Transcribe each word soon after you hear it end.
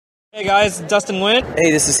Hey guys, Dustin Wynn.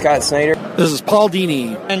 Hey, this is Scott Snyder. This is Paul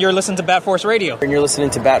Dini. And you're listening to Bat Force Radio. And you're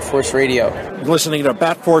listening to Bat Force Radio. You're listening to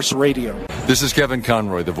Bat Force Radio. This is Kevin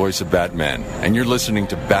Conroy, the voice of Batman, and you're listening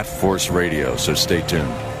to Bat Force Radio, so stay tuned.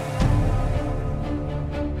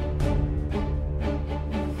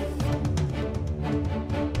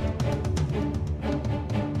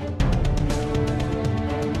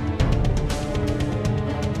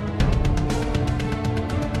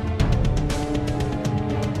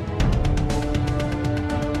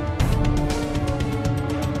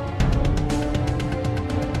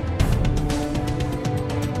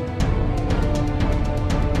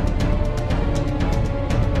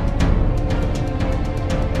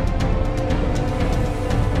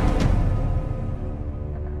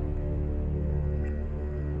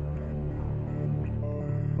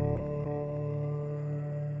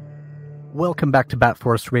 Welcome back to Bat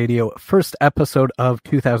Force Radio, first episode of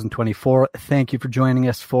 2024. Thank you for joining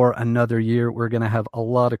us for another year. We're going to have a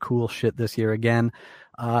lot of cool shit this year again.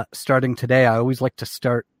 Starting today, I always like to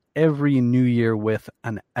start every new year with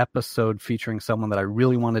an episode featuring someone that I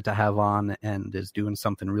really wanted to have on and is doing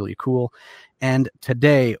something really cool. And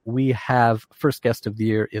today we have first guest of the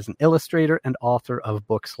year is an illustrator and author of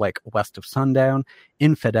books like West of Sundown,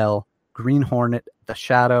 Infidel, Green Hornet, The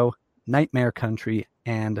Shadow, Nightmare Country,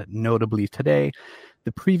 and notably today,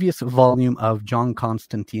 the previous volume of John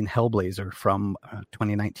Constantine Hellblazer from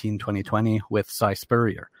 2019-2020 with Si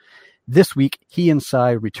Spurrier. This week, he and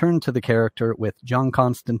Si return to the character with John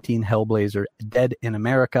Constantine Hellblazer, Dead in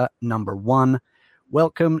America, #1.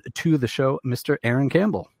 Welcome to the show, Mr. Aaron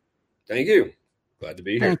Campbell. Thank you. Glad to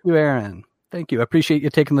be here. Thank you, Aaron. Thank you. I appreciate you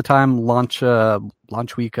taking the time. Launch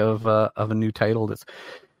week of a new title.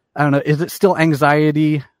 I don't know. Is it still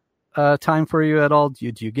anxiety time for you at all?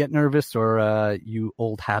 Do you get nervous, or you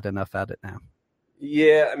old hat enough at it now?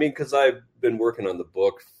 Yeah, I mean, because I've been working on the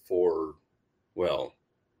book for, well,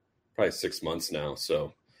 probably 6 months now.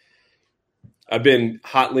 So I've been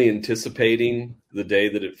hotly anticipating the day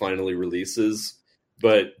that it finally releases.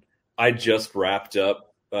 But I just wrapped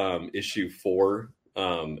up issue 4,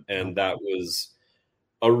 and that was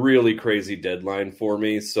a really crazy deadline for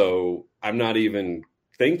me. So I'm not even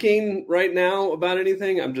thinking right now about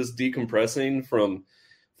anything. I'm just decompressing from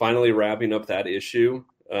finally wrapping up that issue.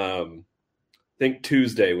 Think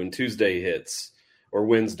Tuesday, when Tuesday hits, or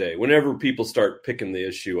Wednesday, whenever people start picking the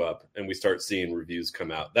issue up and we start seeing reviews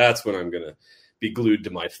come out, that's when I'm going to be glued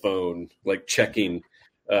to my phone, like checking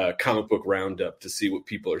Comic Book Roundup to see what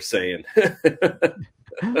people are saying.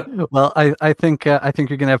 Well, I think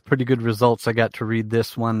you're gonna have pretty good results. I got to read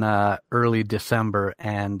this one early December,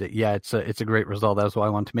 and yeah, it's a great result. That's why I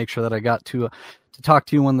wanted to make sure that I got to talk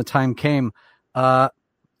to you when the time came.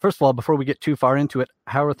 First of all, before we get too far into it,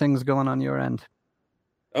 how are things going on your end?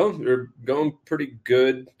 Oh, they're going pretty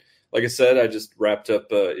good. Like I said, I just wrapped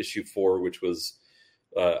up issue 4, which was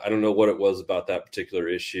I don't know what it was about that particular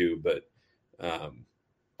issue, but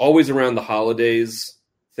always around the holidays,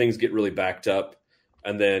 things get really backed up.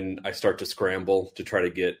 And then I start to scramble to try to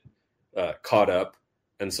get caught up.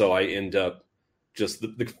 And so I end up just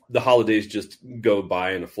the holidays just go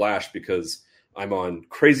by in a flash because I'm on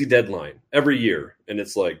crazy deadline every year. And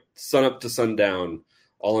it's like sun up to sundown.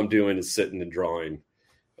 All I'm doing is sitting and drawing.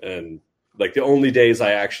 And like the only days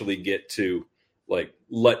I actually get to like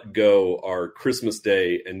let go are Christmas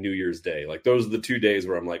Day and New Year's Day. Like those are the 2 days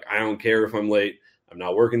where I'm like, I don't care if I'm late. I'm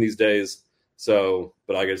not working these days. So,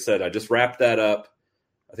 but like I said, I just wrapped that up,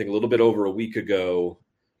 I think a little bit over a week ago,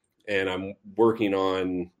 and I'm working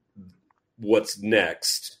on what's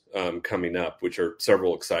next coming up, which are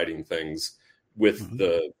several exciting things with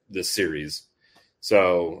the series.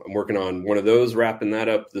 So I'm working on one of those, wrapping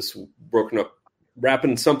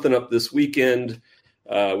something up this weekend,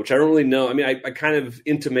 which I don't really know. I mean, I kind of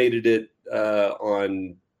intimated it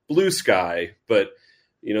on Blue Sky, but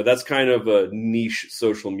you know, that's kind of a niche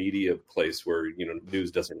social media place where, you know,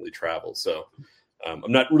 news doesn't really travel. So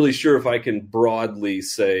I'm not really sure if I can broadly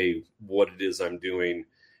say what it is I'm doing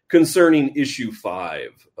concerning issue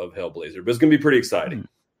 5 of Hellblazer, but it's going to be pretty exciting.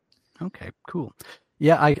 Okay, cool.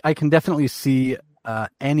 Yeah, I can definitely see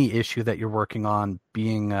any issue that you're working on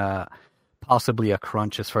being possibly a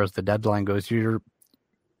crunch as far as the deadline goes. You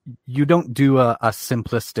don't do a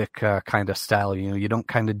simplistic kind of style. You know, you don't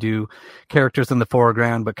kind of do characters in the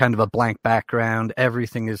foreground, but kind of a blank background.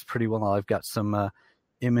 Everything is pretty well. I've got some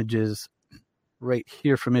images right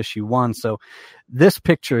here from issue 1. So this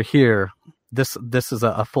picture here, this is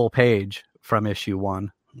a full page from issue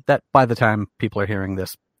 1. That by the time people are hearing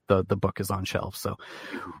this, the book is on shelves. So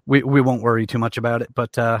we won't worry too much about it.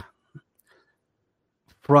 But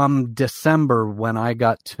from December when I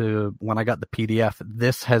got the PDF,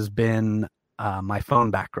 this has been my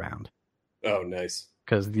phone background. Oh, nice.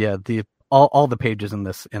 Because all the pages in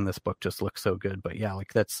this book just look so good. But yeah,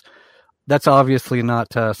 like that's obviously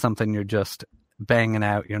not something you're just banging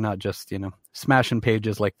out. You're not just smashing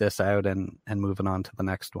pages like this out and moving on to the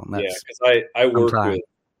next one. Because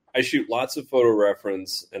I shoot lots of photo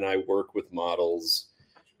reference, and I work with models.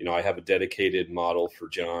 I have a dedicated model for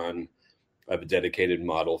John. I have a dedicated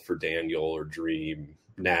model for Daniel or Dream,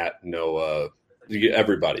 Nat, Noah,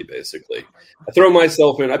 everybody basically. I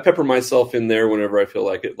pepper myself in there whenever I feel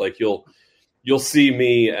like it. Like you'll see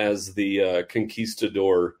me as the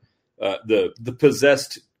conquistador, the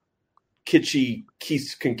possessed kitschy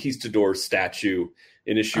conquistador statue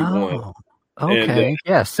in issue 1. Okay,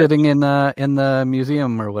 and, sitting in the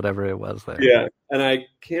museum or whatever it was there. Yeah, and I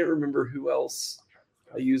can't remember who else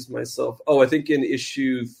I used myself. Oh, I think in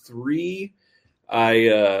issue 3,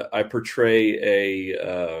 I portray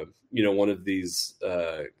a one of these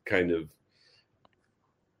kind of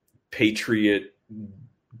patriot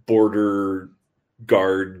border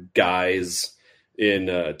guard guys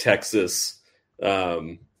in Texas.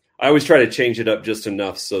 I always try to change it up just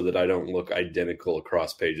enough so that I don't look identical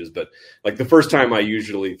across pages. But like the first time I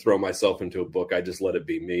usually throw myself into a book, I just let it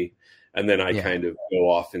be me. And then I kind of go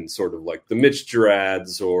off in sort of like the Mitch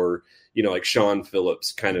Gerads or, like Sean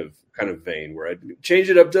Phillips kind of vein where I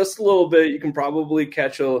change it up just a little bit. You can probably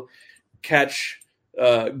catch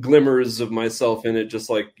glimmers of myself in it,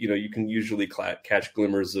 just like, you can usually catch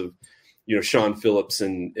glimmers of, Sean Phillips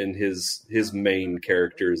and his main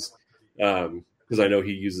characters. Because I know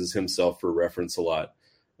he uses himself for reference a lot.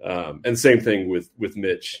 And same thing with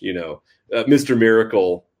Mitch, Mr.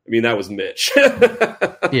 Miracle. I mean, that was Mitch.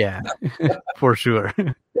 Yeah, for sure.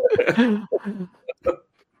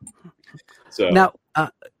 So now,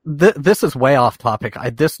 this is way off topic.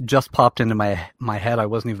 This just popped into my head. I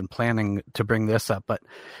wasn't even planning to bring this up, but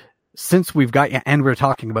since we've got you and we're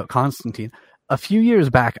talking about Constantine, a few years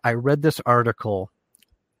back, I read this article.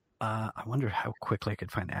 I wonder how quickly I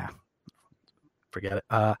could find it. Forget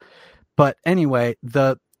it. But anyway,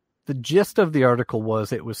 the gist of the article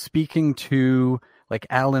was it was speaking to like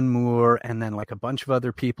Alan Moore and then like a bunch of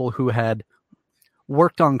other people who had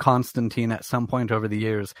worked on Constantine at some point over the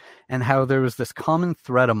years, and how there was this common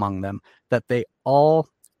thread among them that they all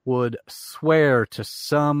would swear to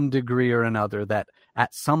some degree or another that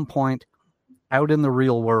at some point out in the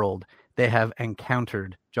real world they have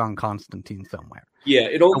encountered John Constantine somewhere. Yeah,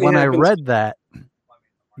 it only when I read that.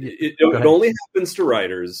 It only happens to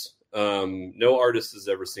writers. No artist has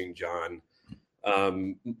ever seen John.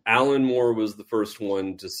 Alan Moore was the first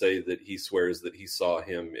one to say that he swears that he saw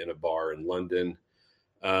him in a bar in London.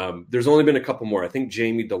 There's only been a couple more. I think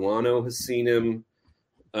Jamie Delano has seen him.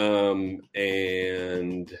 And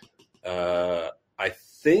I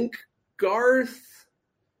think Garth.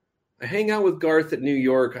 I hang out with Garth at New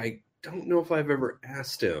York. I don't know if I've ever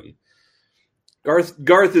asked him.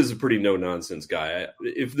 Garth is a pretty no-nonsense guy.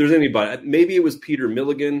 If there's anybody, maybe it was Peter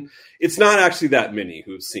Milligan. It's not actually that many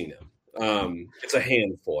who have seen him. It's a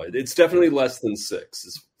handful. It's definitely less than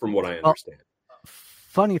 6, from what I understand.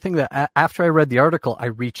 Funny thing that after I read the article, I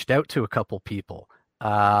reached out to a couple people.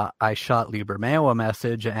 I shot Liber Mayo a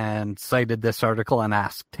message and cited this article and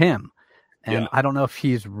asked him. And I don't know if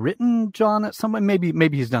he's written John at some point.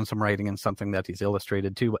 Maybe he's done some writing in something that he's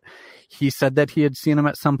illustrated too. But he said that he had seen him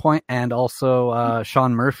at some point, and also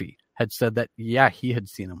Sean Murphy had said that he had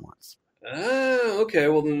seen him once. Okay.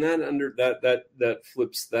 Well, then that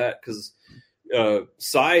flips that, because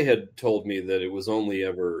Si had told me that it was only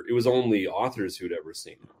authors who'd ever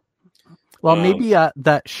seen him. Well, maybe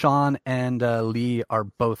that Sean and Lee are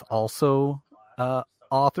both also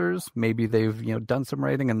authors. Maybe they've done some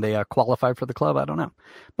writing and they qualify for the club. I don't know,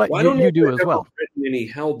 but you do as well. Written any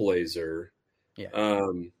Hellblazer? Yeah.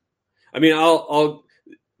 I mean, I'll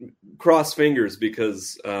cross fingers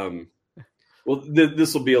because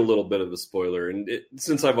this will be a little bit of a spoiler, and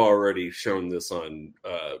since I've already shown this on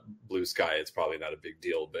Blue Sky, it's probably not a big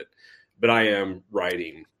deal. But I am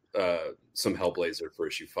writing some Hellblazer for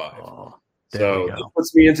issue 5. Oh. So that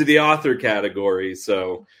puts me into the author category.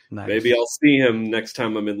 So nice. Maybe I'll see him next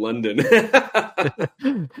time I'm in London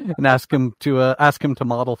and ask him to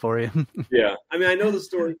model for you. Yeah. I mean, I know the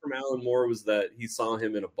story from Alan Moore was that he saw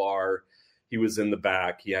him in a bar. He was in the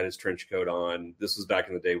back. He had his trench coat on. This was back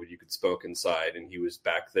in the day when you could smoke inside, and he was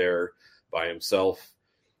back there by himself,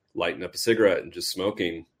 lighting up a cigarette and just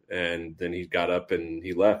smoking. And then he got up and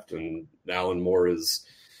he left. And Alan Moore is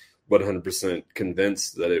 100%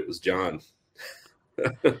 convinced that it was John.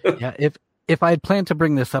 Yeah, if I had planned to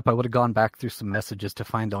bring this up, I would have gone back through some messages to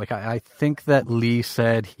find out. Like, I think that Lee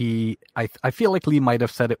said I feel like Lee might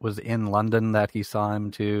have said it was in London that he saw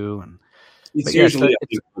him too. And it's usually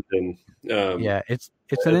London.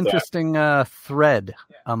 It's an interesting thread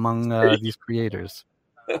among these creators.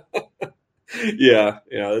 Yeah,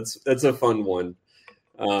 that's a fun one.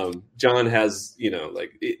 John has,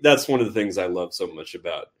 that's one of the things I love so much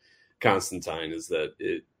about Constantine is that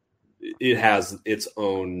it has its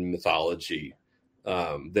own mythology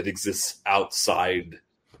that exists outside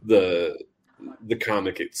the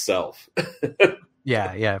comic itself.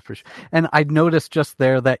 Yeah, for sure. And I noticed just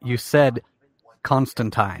there that you said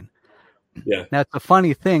Constantine. Yeah. That's a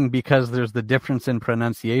funny thing because there's the difference in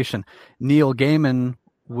pronunciation. Neil Gaiman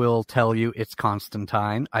will tell you it's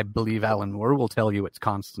Constantine. I believe Alan Moore will tell you it's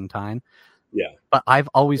Constantine. Yeah. But I've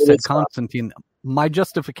always said Constantine. My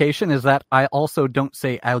justification is that I also don't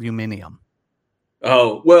say aluminium.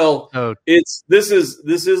 Oh, well, this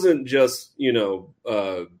isn't just,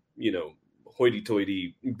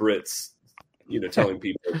 hoity-toity Brits, telling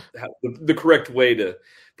people the correct way to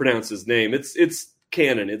pronounce his name. It's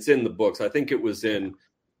canon. It's in the books. I think it was in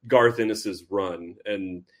Garth Ennis's run,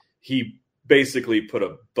 and he basically put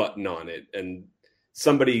a button on it, and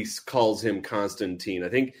somebody calls him Constantine. I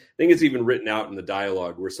think it's even written out in the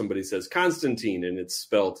dialogue where somebody says Constantine, and it's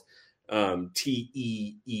spelled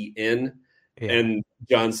T-E-E-N. Yeah. And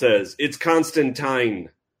John says, it's Constantine,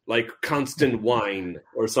 like constant wine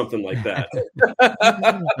or something like that.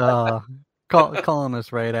 Calling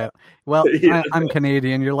us right out. Well, I'm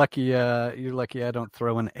Canadian. You're lucky. You're lucky I don't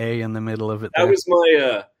throw an A in the middle of it. That was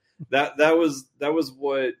my that was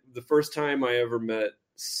what the first time I ever met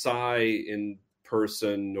Si in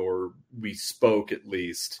person, or we spoke at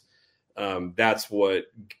least. That's what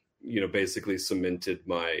basically cemented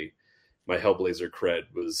my Hellblazer cred.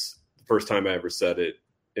 Was the first time I ever said it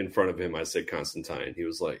in front of him. I said Constantine. He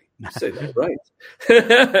was like, "You say that right." You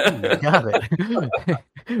got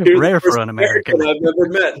it. Rare for an American I've never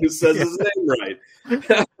met who says his name right.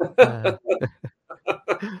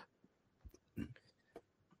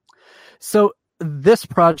 So this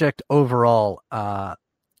project overall,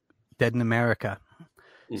 Dead in America.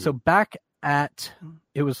 Mm-hmm. So back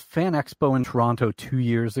it was Fan Expo in Toronto 2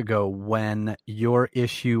 years ago when your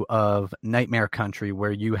issue of Nightmare Country,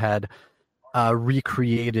 where you had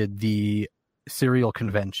recreated the serial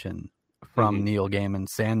convention from Neil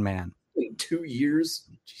Gaiman's Sandman. In 2 years?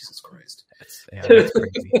 Jesus Christ. That's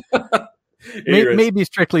crazy. Maybe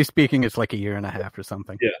strictly speaking, it's like a year and a half or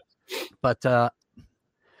something. Yeah. But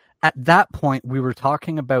at that point, we were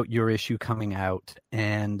talking about your issue coming out,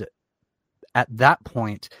 and at that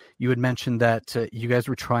point, you had mentioned that you guys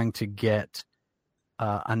were trying to get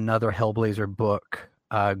another Hellblazer book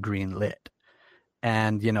greenlit.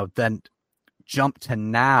 And, then jump to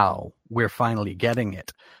now, we're finally getting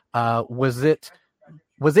it. Was it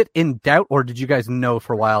in doubt, or did you guys know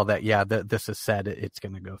for a while that, this is said it's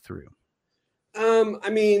going to go through? I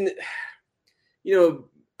mean,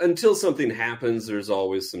 until something happens, there's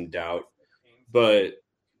always some doubt, but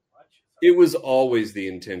it was always the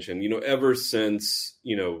intention, ever since,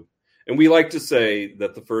 and we like to say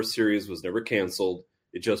that the first series was never canceled.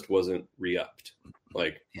 It just wasn't re-upped.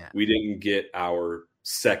 We didn't get our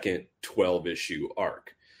second 12-issue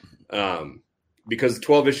arc. Because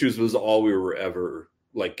 12 issues was all we were ever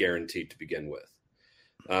guaranteed to begin with.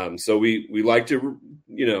 So we like to,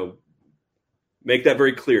 make that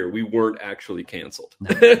very clear. We weren't actually canceled.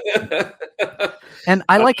 No. And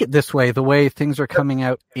I like it this way, the way things are coming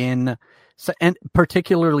out and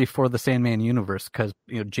particularly for the Sandman universe, because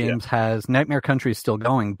James has Nightmare Country is still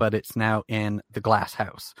going, but it's now in the Glass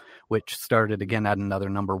House, which started again at another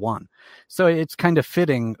 #1. So it's kind of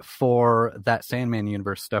fitting for that Sandman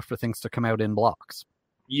universe stuff for things to come out in blocks.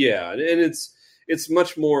 Yeah, and it's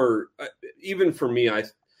much more, even for me,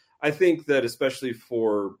 I think that especially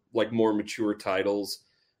for more mature titles,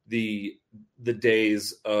 the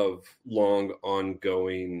days of long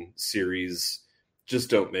ongoing series just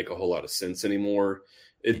don't make a whole lot of sense anymore.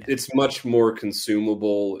 It's much more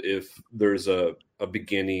consumable if there's a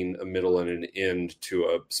beginning, a middle, and an end to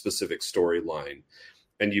a specific storyline.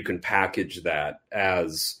 And you can package that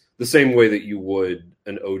as the same way that you would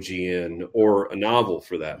an OGN or a novel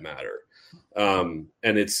for that matter. And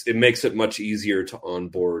it makes it much easier to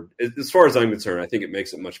onboard. As far as I'm concerned, I think it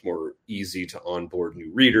makes it much more easy to onboard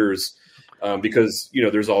new readers because,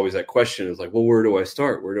 there's always that question. It's like, well, where do I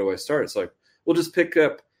start? Where do I start? It's like, we'll just pick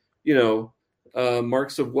up,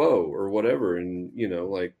 Marks of Woe or whatever. And,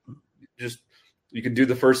 just, you can do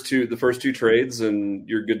the first two trades and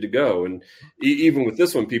you're good to go. And even with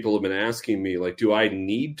this one, people have been asking me do I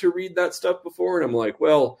need to read that stuff before? And I'm like,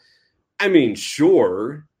 well, I mean,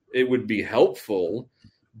 sure, it would be helpful,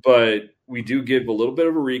 but we do give a little bit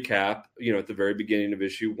of a recap, at the very beginning of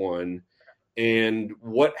issue 1. And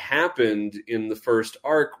what happened in the first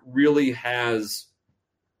arc really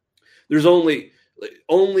there's only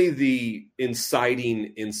the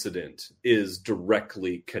inciting incident is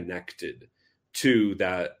directly connected to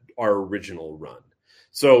our original run.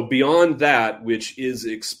 So beyond that, which is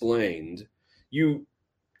explained, you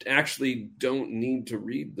actually don't need to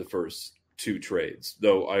read the first 2 trades,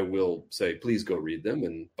 though I will say, please go read them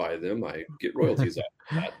and buy them. I get royalties out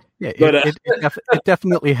of that. Yeah, but, it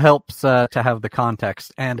definitely helps to have the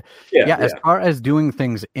context. And as far as doing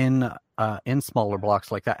things in smaller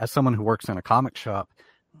blocks like that, as someone who works in a comic shop,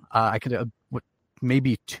 I could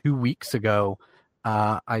maybe 2 weeks ago,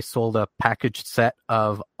 I sold a packaged set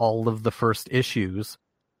of all of the first issues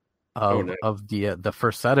of the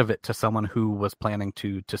first set of it to someone who was planning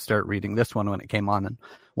to start reading this one when it came on and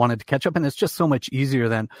wanted to catch up. And it's just so much easier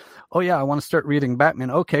than, I want to start reading Batman.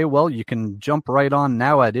 Okay, well, you can jump right on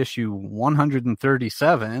now at issue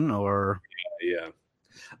 137 or... Yeah.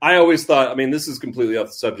 I always thought, this is completely off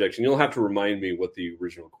the subject, and you'll have to remind me what the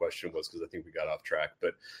original question was, because I think we got off track.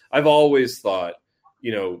 But I've always thought,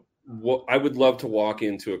 I would love to walk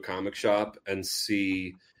into a comic shop and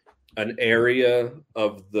see an area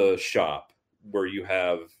of the shop where you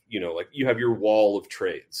have, you have your wall of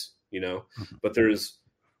trades, but there's,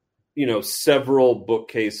 several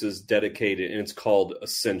bookcases dedicated, and it's called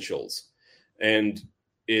Essentials. And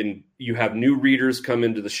you have new readers come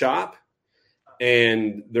into the shop,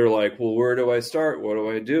 and they're like, well, where do I start? What do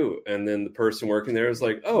I do? And then the person working there is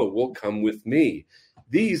like, oh, well, come with me.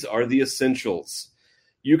 These are the Essentials.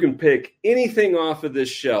 You can pick anything off of this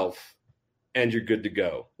shelf and you're good to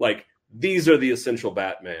go. Like, these are the essential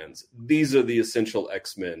Batmans. These are the essential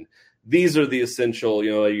X-Men. These are the essential,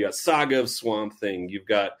 you got Saga of Swamp Thing. You've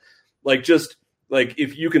got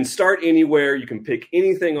if you can start anywhere, you can pick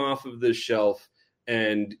anything off of this shelf,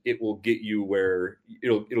 and it will get you where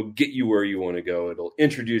it'll get you where you want to go. It'll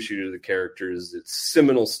introduce you to the characters. It's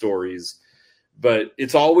seminal stories, but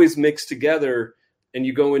it's always mixed together. And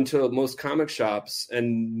you go into most comic shops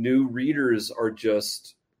and new readers are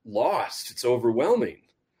just lost. It's overwhelming.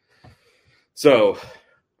 So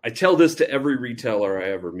I tell this to every retailer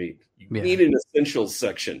I ever meet. You need an essentials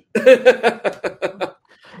section.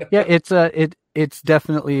 It's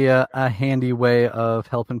definitely a handy way of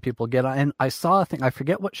helping people get on. And I saw a thing, I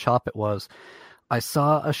forget what shop it was. I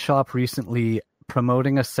saw a shop recently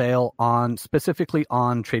promoting a sale specifically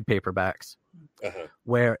on trade paperbacks,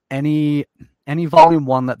 where any volume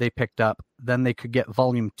 1 that they picked up, then they could get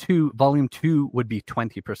volume 2. Volume 2 would be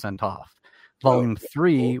 20% off. Volume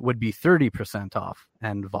 3 would be 30% off,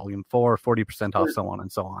 and volume 4, 40% off, so on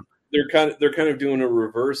and so on. They're kind of doing a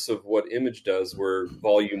reverse of what Image does, where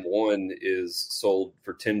volume 1 is sold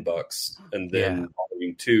for $10, and then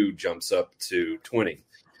volume 2 jumps up to 20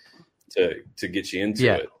 to get you into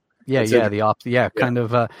it. Kind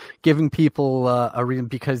of giving people a reason,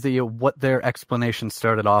 because what their explanation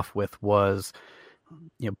started off with was,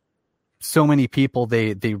 so many people,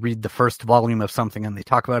 they read the first volume of something and they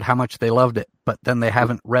talk about how much they loved it, but then they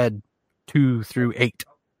haven't read 2 through 8.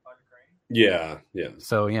 Yeah.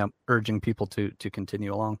 So urging people to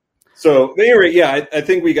continue along. So anyway, I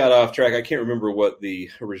think we got off track. I can't remember what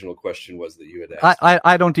the original question was that you had asked.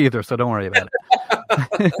 I don't either, so don't worry about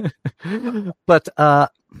it. But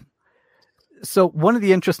so one of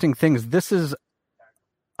the interesting things, this is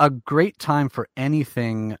a great time for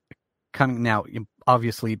anything coming now.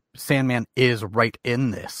 Obviously, Sandman is right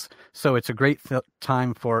in this, so it's a great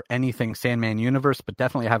time for anything Sandman universe, but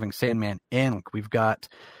definitely having Sandman in. We've got,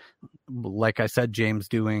 like I said, James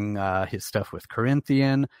doing his stuff with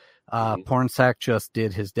Corinthian. Pornsack just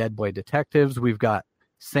did his Dead Boy Detectives. We've got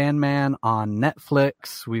Sandman on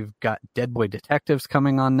Netflix. We've got Dead Boy Detectives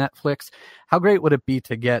coming on Netflix. How great would it be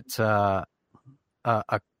to get a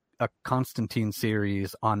Constantine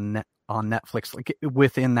series on Netflix, like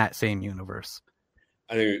within that same universe?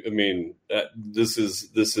 I mean, this is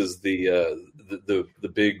the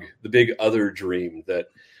big other dream that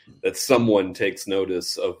someone takes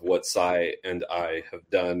notice of what Si and I have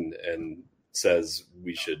done and says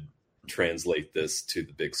we should translate this to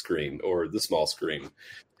the big screen or the small screen.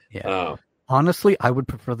 Yeah. Honestly, I would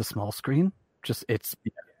prefer the small screen. Just you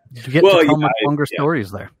get to tell much longer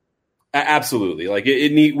stories there. Absolutely, like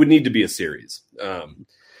it would need to be a series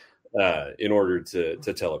in order to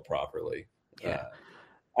tell it properly. Yeah.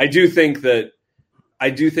 I do think that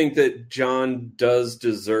John does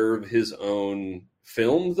deserve his own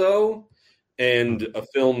film, though, and a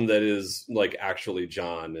film that is like actually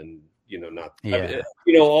John, and not.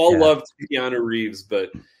 Love to Keanu Reeves, but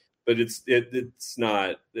but it's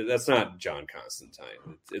not. That's not John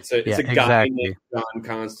Constantine. It's a guy exactly. named John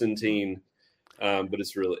Constantine, but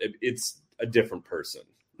it's a different person.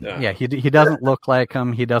 He doesn't look like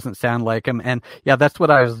him. He doesn't sound like him. And yeah, that's what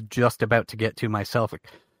I was just about to get to myself. Like,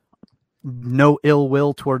 no ill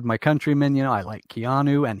will toward my countrymen. I like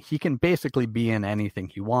Keanu, and he can basically be in anything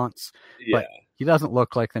he wants. Yeah. But he doesn't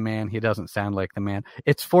look like the man. He doesn't sound like the man.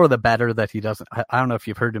 It's for the better that he doesn't. I don't know if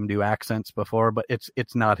you've heard him do accents before, but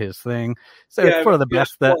it's not his thing. So it's for the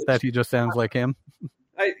best that he just sounds like him.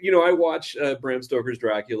 I watch Bram Stoker's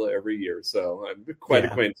Dracula every year, so I'm quite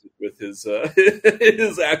acquainted with his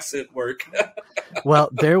his accent work. Well,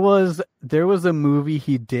 there was a movie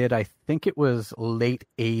he did. I think it was late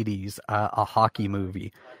 '80s, a hockey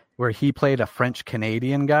movie where he played a French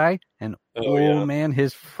Canadian guy, and man,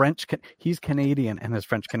 he's Canadian, and his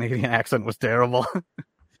French Canadian accent was terrible.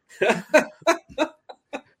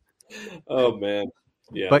 Oh man,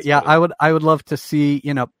 yeah. But yeah, funny. I would love to see.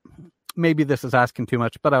 Maybe this is asking too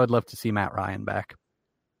much, but I would love to see Matt Ryan back.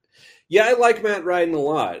 Yeah, I like Matt Ryan a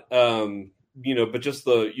lot. But just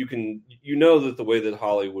that the way that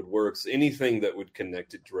Hollywood works, anything that would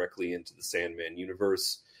connect it directly into the Sandman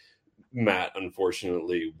universe, Matt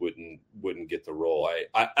unfortunately wouldn't get the role.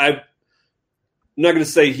 I'm not going to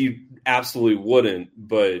say he absolutely wouldn't,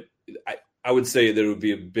 but I would say that it would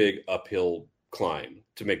be a big uphill climb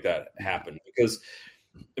to make that happen, because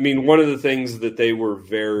one of the things that they were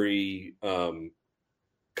very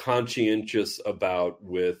conscientious about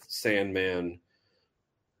with Sandman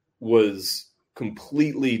was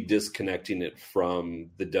completely disconnecting it from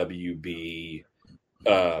the WB,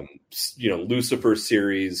 Lucifer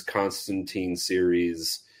series, Constantine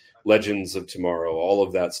series, Legends of Tomorrow, all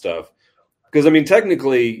of that stuff. Because,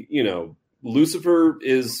 technically, Lucifer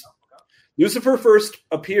first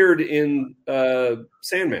appeared in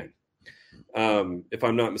Sandman. If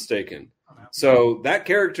I'm not mistaken. So that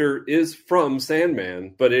character is from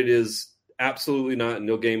Sandman, but it is absolutely not.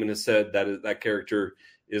 Neil Gaiman has said that character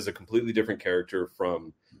is a completely different character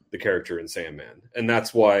from the character in Sandman. And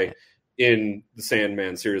that's why in the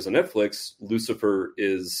Sandman series on Netflix, Lucifer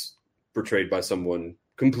is portrayed by someone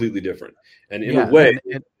completely different. And in a way,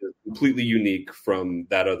 it's completely unique from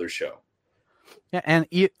that other show. Yeah, and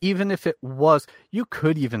even if it was, you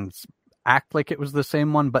could even act like it was the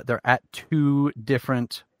same one, but they're at two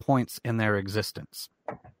different points in their existence.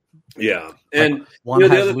 Yeah, and one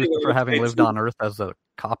has Lucifer having lived on Earth as a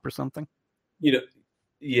cop or something.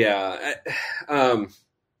 Yeah.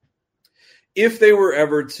 If they were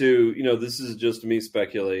ever to, this is just me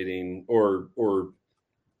speculating or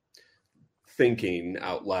thinking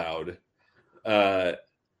out loud.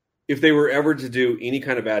 If they were ever to do any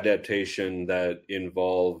kind of adaptation that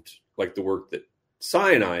involved like the work that Si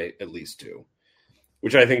and I at least do,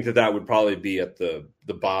 which I think that would probably be at the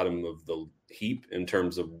bottom of the heap in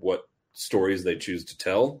terms of what stories they choose to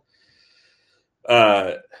tell.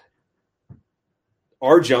 Our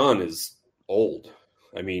John is old.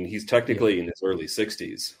 He's technically in his early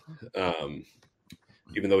 60s,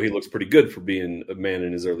 even though he looks pretty good for being a man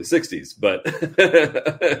in his early 60s. But,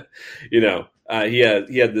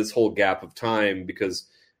 he had this whole gap of time because,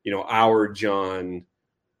 our John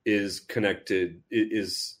is connected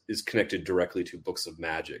directly to Books of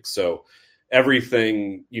Magic. So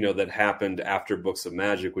everything, that happened after Books of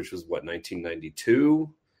Magic, which was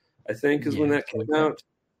 1992, I think is when that came out.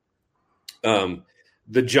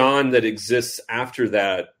 The John that exists after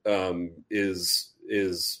that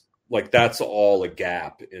is like, that's all a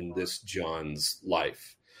gap in this John's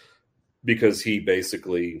life, because he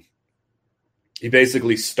basically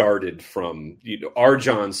started from, our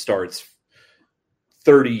John starts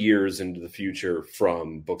 30 years into the future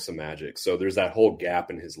from Books of Magic. So there's that whole gap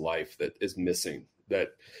in his life that is missing, that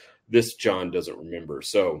this John doesn't remember.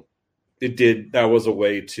 So that was a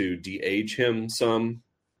way to de-age him some.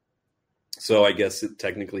 So I guess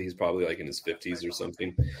technically he's probably like in his 50s or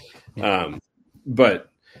something. But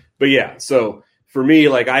yeah, so for me,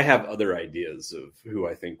 like, I have other ideas of who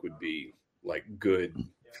I think would be like good,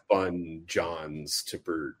 fun Johns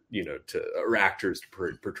or actors to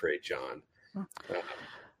portray John.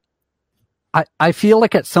 I feel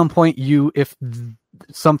like at some point if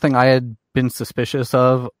something I had been suspicious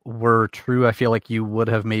of were true, I feel like you would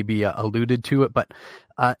have maybe alluded to it. But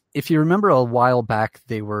if you remember a while back,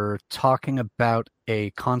 they were talking about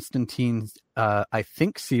a Constantine, I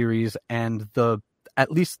think, series, and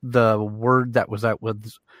at least the word that was out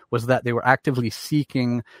was that they were actively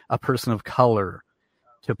seeking a person of color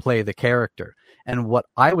to play the character. And what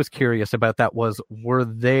I was curious about that was, were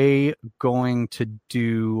they going to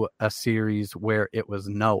do a series where it was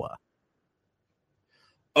Noah?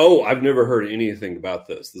 Oh, I've never heard anything about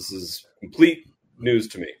this. This is complete news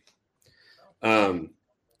to me.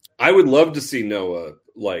 I would love to see Noah,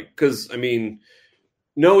 because, I mean,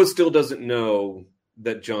 Noah still doesn't know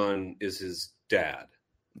that John is his dad.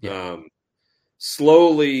 Yeah.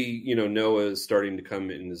 Slowly, Noah is starting to come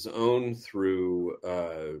in his own through,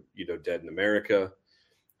 Dead in America.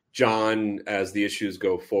 John, as the issues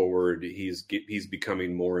go forward, he's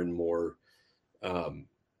becoming more and more,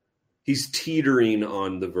 he's teetering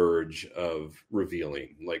on the verge of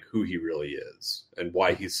revealing who he really is and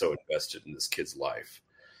why he's so invested in this kid's life.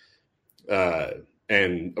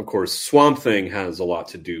 And of course, Swamp Thing has a lot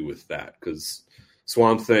to do with that, because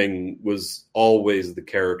Swamp Thing was always the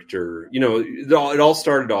character. It all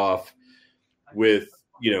started off with,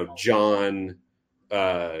 John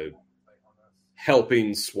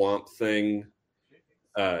helping Swamp Thing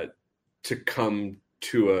to come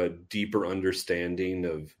to a deeper understanding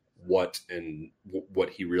of what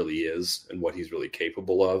he really is and what he's really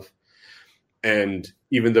capable of. And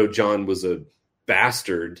even though John was a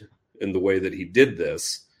bastard in the way that he did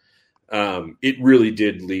this, it really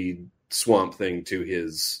did lead Swamp Thing to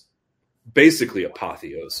his basically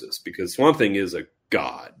apotheosis, because Swamp Thing is a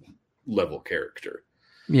god level character.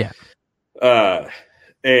 Yeah.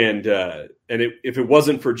 If it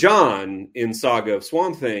wasn't for John in Saga of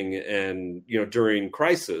Swamp Thing and, during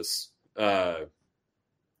Crisis, that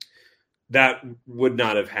would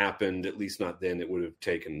not have happened, at least not then. It would have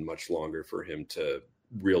taken much longer for him to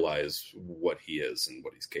realize what he is and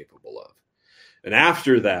what he's capable of. And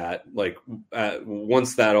after that,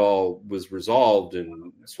 once that all was resolved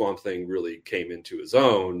and Swamp Thing really came into his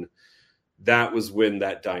own, that was when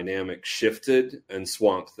that dynamic shifted and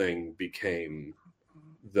Swamp Thing became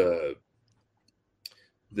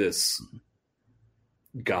this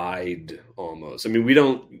guide almost. I mean,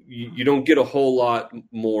 you don't get a whole lot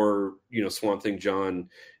more, Swamp Thing John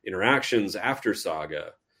interactions after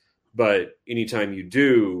Saga, but anytime you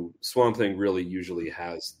do, Swamp Thing really usually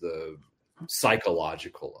has the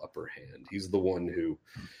psychological upper hand. He's the one who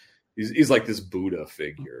he's like this Buddha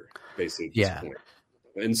figure, basically. At this point.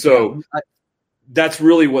 And so that's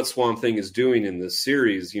really what Swamp Thing is doing in this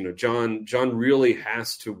series. John really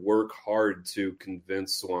has to work hard to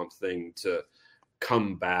convince Swamp Thing to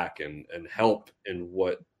come back and help in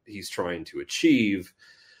what he's trying to achieve.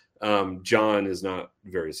 John is not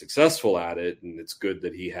very successful at it, and it's good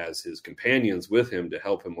that he has his companions with him to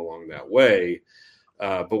help him along that way.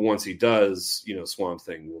 But once he does, Swamp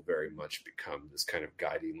Thing will very much become this kind of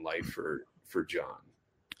guiding light for John.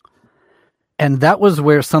 And that was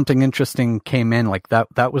where something interesting came in.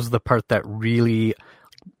 That was the part that really,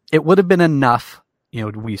 it would have been enough.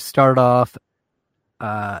 We start off,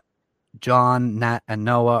 John, Nat, and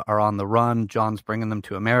Noah are on the run. John's bringing them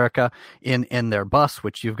to America in their bus,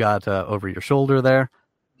 which you've got over your shoulder there.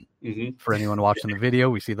 Mm-hmm. For anyone watching the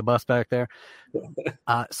video, we see the bus back there.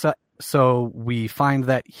 So we find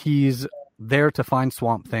that he's there to find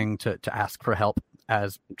Swamp Thing to ask for help,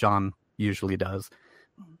 as John usually does.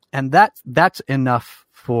 And that's enough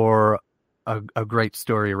for a great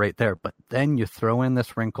story right there. But then you throw in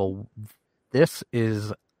this wrinkle. This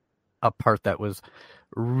is a part that was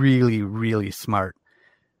really, really smart.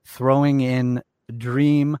 Throwing in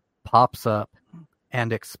Dream pops up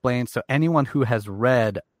and explains. So anyone who has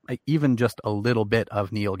read even just a little bit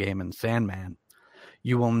of Neil Gaiman's Sandman,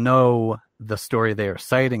 you will know the story they are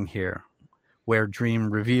citing here, where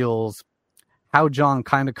Dream reveals how John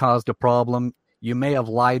kind of caused a problem. You may have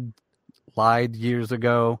lied years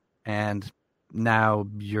ago, and now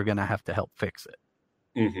you're going to have to help fix it.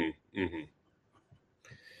 Mm-hmm, mm-hmm.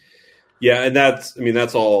 Yeah, and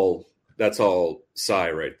that's all Si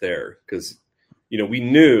right there, because we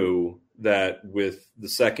knew that with the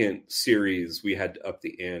second series we had to up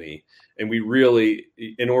the ante, and we really,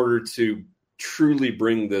 in order to truly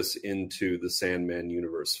bring this into the Sandman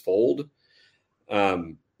universe fold,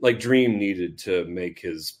 Dream needed to make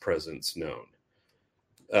his presence known.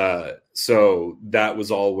 So that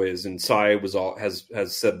was always, and Si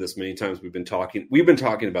has said this many times. We've been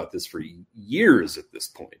talking about this for years at this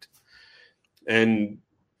point. And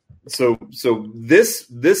so this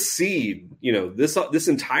seed, this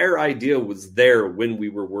entire idea was there when we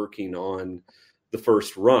were working on the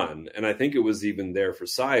first run. And I think it was even there for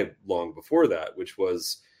Si long before that, which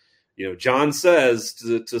was, John says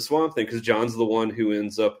to Swamp Thing, because John's the one who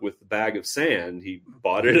ends up with the bag of sand. He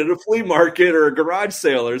bought it at a flea market or a garage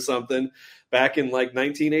sale or something back in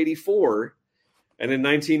 1984. And in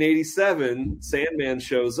 1987, Sandman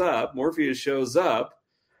shows up, Morpheus shows up,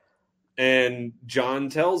 and John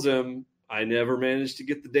tells him, I never managed to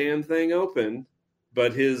get the damn thing open,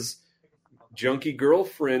 but his junkie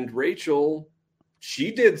girlfriend, Rachel,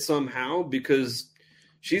 she did somehow because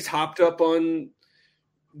she's hopped up on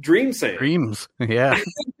dream sand. Dreams, yeah.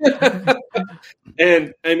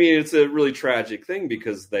 And I mean, it's a really tragic thing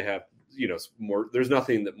because they have, more. There's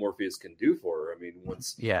nothing that Morpheus can do for her. I mean,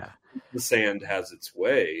 once the sand has its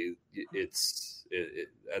way, that's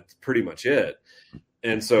pretty much it.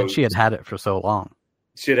 And so she had it for so long.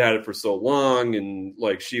 And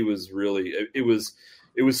like she was really, it was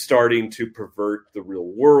starting to pervert the real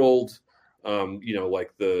world.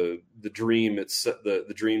 Like the dream,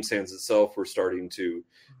 the dream sands itself were starting to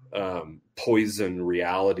poison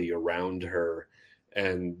reality around her.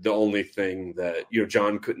 And the only thing that,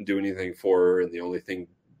 John couldn't do anything for her. And the only thing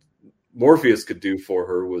Morpheus could do for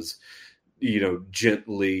her was,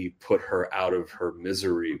 gently put her out of her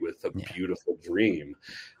misery with a beautiful dream.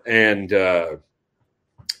 And,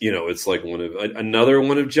 it's like another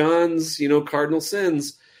one of John's, cardinal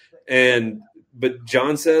sins. But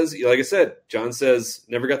John says, like I said,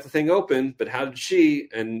 never got the thing open, but how did she?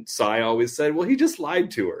 And Si always said, well, he just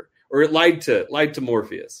lied to her, or it lied to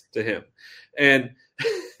Morpheus, to him. And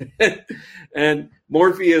and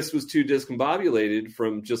Morpheus was too discombobulated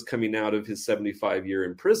from just coming out of his 75-year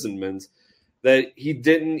imprisonment that he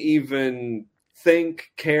didn't even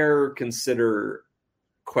think, care, consider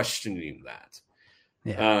questioning that.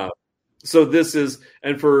 Yeah. So this is,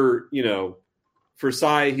 and for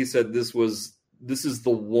Si, he said this is the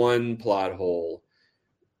one plot hole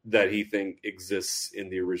that he think exists in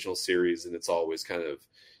the original series, and it's always kind of,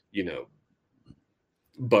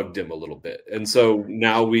 bugged him a little bit. And so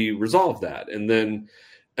now we resolve that. And then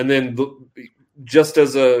just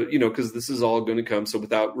as because this is all going to come, so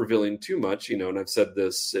without revealing too much, and I've said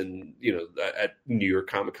this in, at New York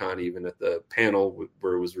Comic-Con, even at the panel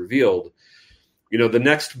where it was revealed, the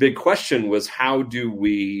next big question was, how do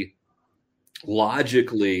we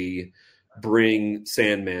logically bring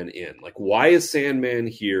Sandman in? Like, why is Sandman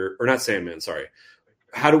here? Or not Sandman, sorry.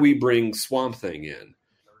 How do we bring Swamp Thing in?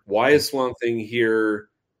 Why is Swamp Thing here?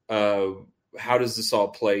 How does this all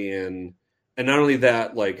play in? And not only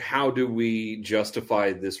that, like, how do we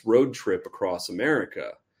justify this road trip across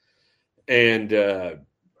America? And I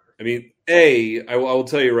mean, I will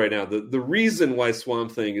tell you right now, the reason why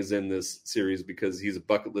Swamp Thing is in this series because he's a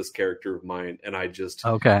bucket list character of mine, and I just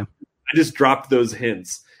dropped those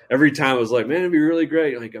hints every time. I was like, man, it'd be really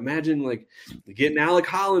great. Like, imagine like getting Alec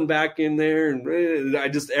Holland back in there, and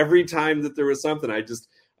every time that there was something, I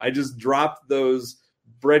just dropped those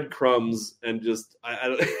breadcrumbs and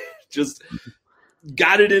I just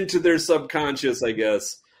got it into their subconscious, I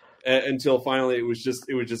guess, until finally it was just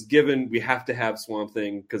given. We have to have Swamp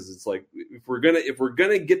Thing because it's like, if we're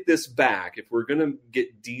gonna get this back, if we're gonna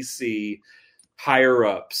get DC higher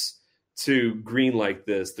ups to green like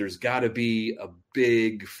this, there's got to be a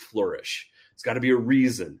big flourish. It's got to be a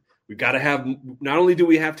reason. We've got to have, not only do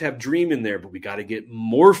we have to have Dream in there, but we got to get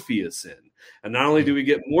Morpheus in. And not only do we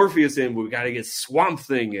get Morpheus in, but we got to get Swamp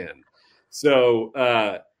Thing in. So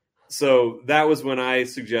that was when I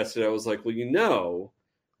suggested, I was like, well,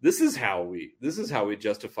 this is how we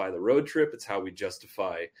justify the road trip. It's how we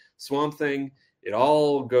justify Swamp Thing. It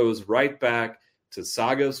all goes right back to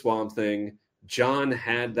Saga of Swamp Thing. John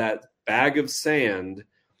had that bag of sand.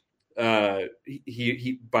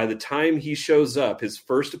 He by the time he shows up, his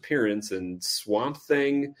first appearance in Swamp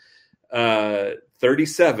Thing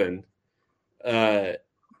 37,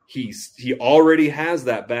 he already has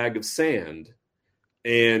that bag of sand,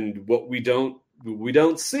 and what we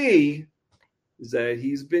don't see is that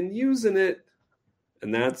he's been using it,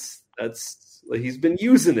 and that's he's been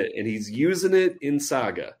using it, and he's using it in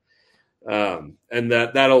Saga, and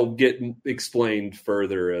that'll get explained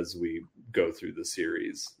further as we go through the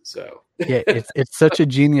series. So yeah, it's such a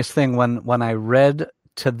genius thing when I read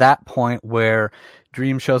to that point where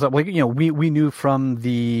Dream shows up. Like, we knew from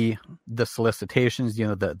the solicitations,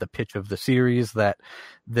 the pitch of the series, that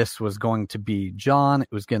this was going to be John,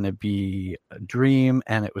 it was going to be a Dream,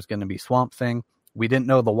 and it was going to be Swamp Thing. We didn't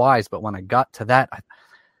know the whys, but when I got to that,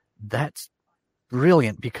 that's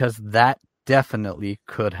brilliant, because that definitely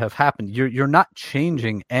could have happened. You're not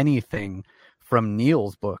changing anything from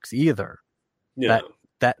Neil's books either. Yeah.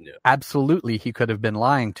 That absolutely he could have been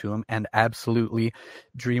lying to him, and absolutely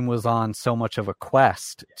Dream was on so much of a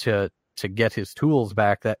quest to get his tools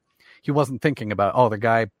back that he wasn't thinking about, the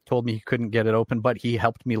guy told me he couldn't get it open, but he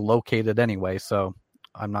helped me locate it anyway, so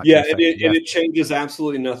I'm not. Yeah, and it changes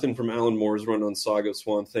absolutely nothing from Alan Moore's run on Saga of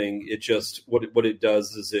Swamp Thing. It just what it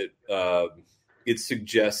does is it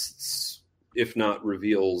suggests, if not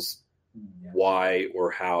reveals, why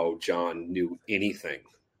or how John knew anything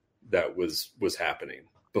that was happening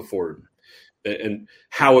before, and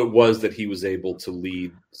how it was that he was able to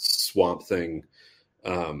lead Swamp Thing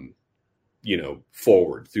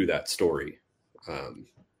forward through that story.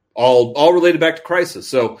 All related back to Crisis.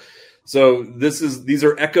 So these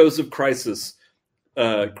are echoes of Crisis.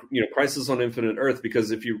 Crisis on Infinite Earth,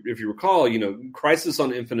 because if you recall, Crisis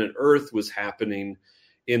on Infinite Earth was happening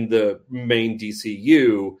in the main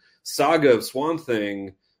DCU. Saga of Swamp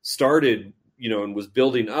Thing started, and was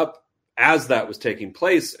building up as that was taking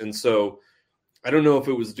place. And so I don't know if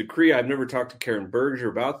it was a decree. I've never talked to Karen Berger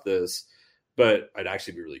about this, but I'd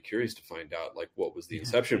actually be really curious to find out what was the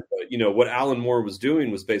inception. But, what Alan Moore was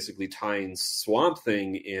doing was basically tying Swamp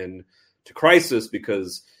Thing in to Crisis,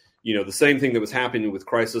 because the same thing that was happening with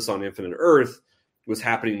Crisis on Infinite Earth was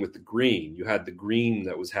happening with the Green. You had the Green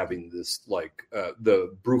that was having this,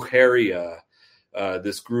 the Brujeria,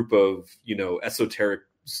 this group of, esoteric,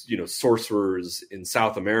 sorcerers in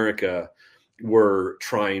South America were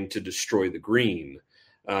trying to destroy the Green.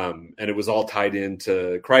 And it was all tied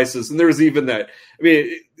into Crisis. And there was even that,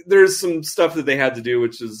 there's some stuff that they had to do,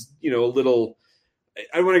 which is, a little,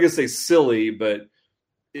 I want to say silly, but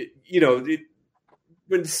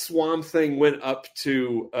when Swamp Thing went up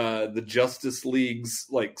to the Justice League's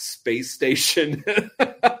space station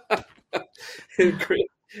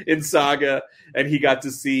in Saga, and he got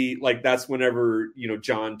to see that's whenever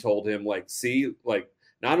John told him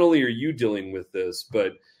not only are you dealing with this,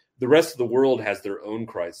 but the rest of the world has their own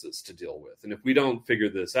crisis to deal with, and if we don't figure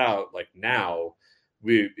this out now,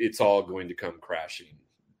 it's all going to come crashing.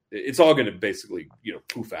 It's all going to basically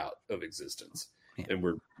poof out of existence, and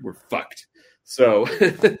we're fucked. So,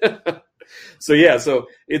 so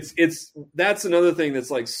it's that's another thing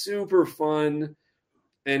that's super fun,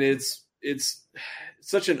 and it's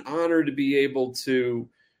such an honor to be able to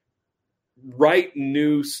write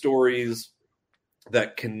new stories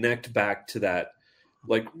that connect back to that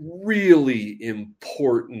really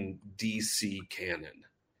important DC canon.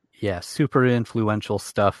 Yeah, super influential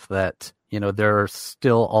stuff that, there are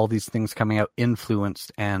still all these things coming out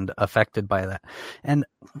influenced and affected by that. And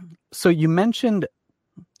so you mentioned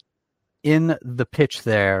in the pitch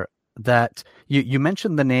there that you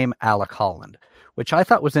mentioned the name Alec Holland, which I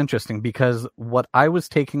thought was interesting, because what I was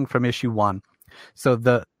taking from issue 1, so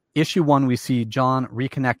the issue 1, we see John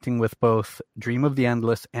reconnecting with both Dream of the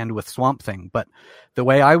Endless and with Swamp Thing. But the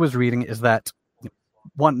way I was reading is that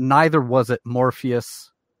neither was it Morpheus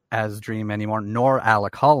as Dream anymore, nor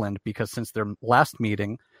Alec Holland, because since their last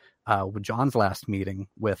meeting, John's last meeting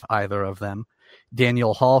with either of them,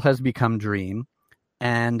 Daniel Hall has become Dream.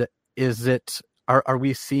 And are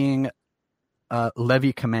we seeing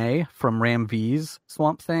Levi Kamei from Ram V's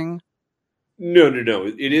Swamp Thing? No.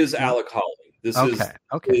 It is Alec Holland. This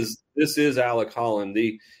is Alec Holland.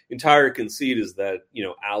 The entire conceit is that,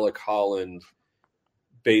 Alec Holland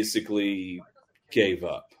basically gave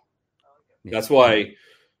up. That's why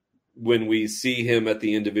when we see him at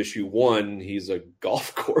the end of issue 1, he's a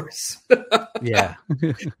golf course. Yeah.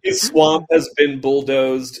 His swamp has been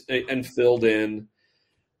bulldozed and filled in,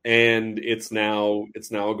 and it's now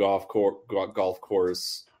a golf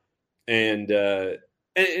course. And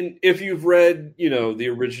if you've read, the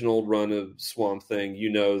original run of Swamp Thing,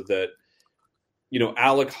 that,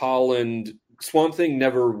 Alec Holland, Swamp Thing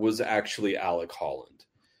never was actually Alec Holland.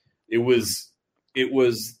 It was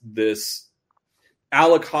this,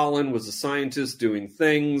 Alec Holland was a scientist doing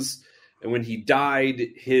things, and when he died,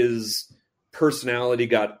 his personality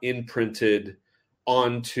got imprinted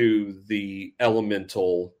onto the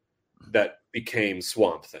elemental that became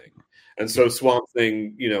Swamp Thing. And so Swamp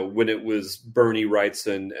Thing, when it was Bernie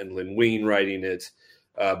Wrightson and Lynn Wein writing it,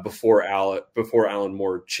 before Alan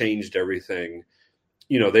Moore changed everything,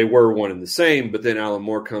 they were one and the same, but then Alan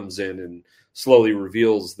Moore comes in and slowly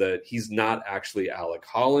reveals that he's not actually Alec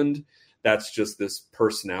Holland. That's just this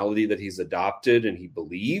personality that he's adopted, and he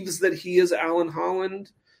believes that he is Alan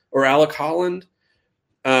Holland or Alec Holland.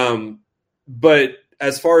 But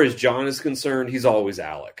as far as John is concerned, he's always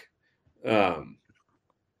Alec.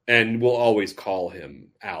 And we'll always call him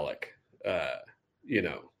Alec, because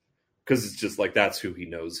it's just that's who he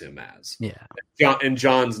knows him as. Yeah. And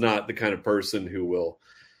John's not the kind of person who will,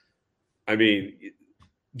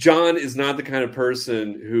 John is not the kind of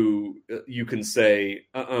person who you can say,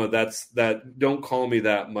 don't call me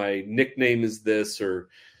that. My nickname is this, or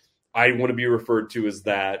I want to be referred to as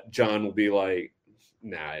that. John will be like,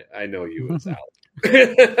 nah, I know you as Alec.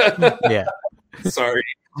 Yeah.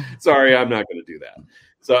 Sorry, I'm not going to do that.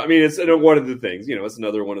 So, it's one of the things, it's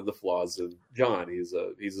another one of the flaws of John. He's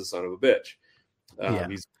a son of a bitch.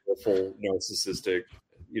 He's a full narcissistic,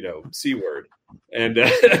 C word. And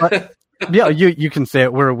yeah, you can say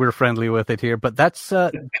it. We're friendly with it here, but that's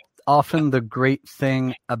often the great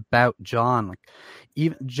thing about John. Like,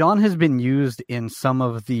 even John has been used in some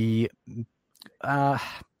of the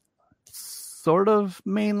sort of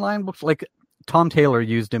mainline books. Like Tom Taylor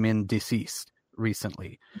used him in Deceased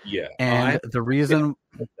recently. Yeah, and the reason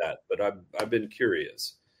that, but I've been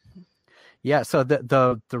curious. Yeah, so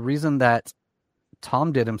the reason that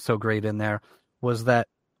Tom did him so great in there was that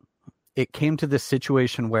it came to this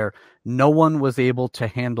situation where no one was able to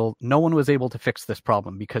fix this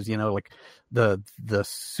problem because, like the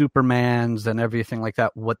Supermans and everything like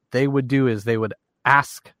that, what they would do is they would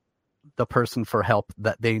ask the person for help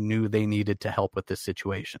that they knew they needed to help with this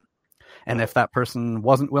situation. And if that person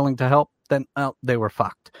wasn't willing to help, then they were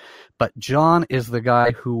fucked. But John is the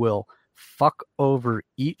guy who will fuck over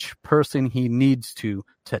each person he needs to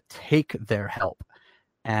take their help.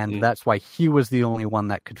 And that's why he was the only one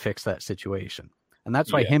that could fix that situation. And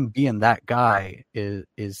that's why him being that guy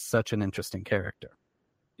is such an interesting character.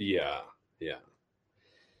 Yeah.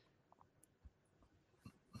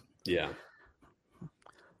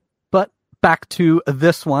 But back to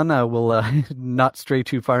this one, we'll not stray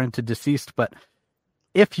too far into Deceased, but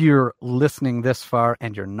if you're listening this far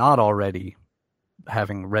and you're not already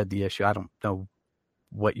having read the issue, I don't know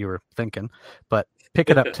what you were thinking, but pick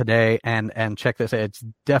it up today and check this out. It's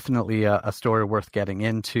definitely a story worth getting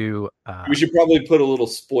into. We should probably put a little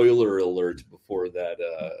spoiler alert before that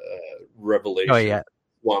revelation. Oh yeah,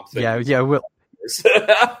 Swamp Thing. Yeah.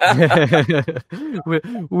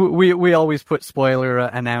 We always put spoiler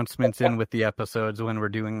announcements in with the episodes when we're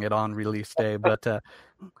doing it on release day. But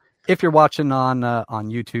if you're watching on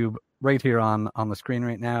YouTube, right here on the screen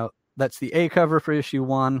right now, that's the A cover for issue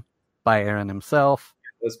 1 by Aaron himself.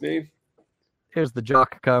 That's me. Here's the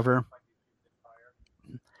Jock cover.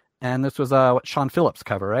 And this was Sean Phillips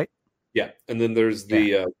cover, right? Yeah. And then there's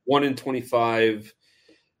the 1:25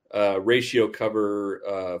 ratio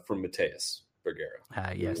cover from Mateus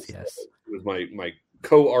Vergara. Yes. It was my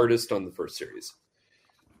co-artist on the first series.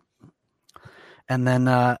 And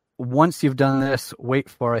then once you've done this, wait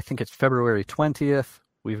for, I think it's February 20th.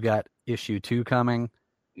 We've got issue 2 coming.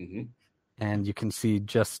 Mm-hmm. And you can see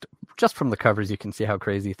just from the covers, you can see how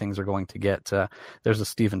crazy things are going to get. There's a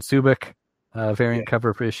Steven Subik variant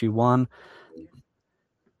cover for issue 1.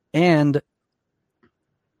 And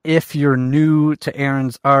if you're new to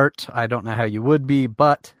Aaron's art, I don't know how you would be,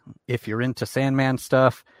 but if you're into Sandman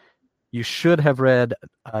stuff, you should have read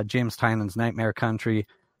James Tynan's Nightmare Country,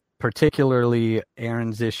 particularly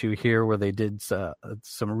Aaron's issue here where they did some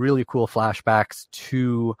really cool flashbacks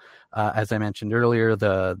to, as I mentioned earlier,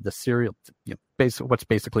 the serial, what's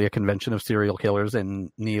basically a convention of serial killers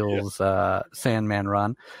in Neil's Sandman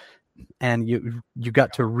run. And you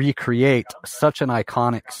got to recreate such an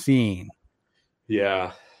iconic scene.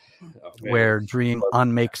 Yeah. Where Dream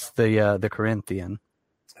unmakes the Corinthian.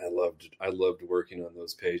 I loved working on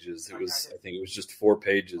those pages. I think it was just 4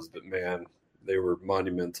 pages, but man, they were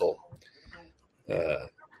monumental.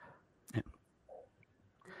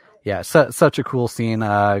 Such a cool scene.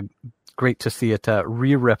 Great to see it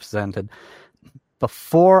re-represented.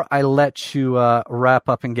 Before I let you wrap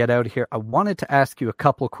up and get out of here, I wanted to ask you a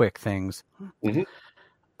couple quick things.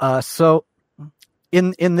 Mm-hmm. So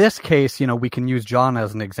in this case, we can use John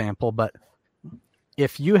as an example, but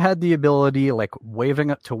if you had the ability, like wave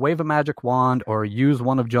a magic wand or use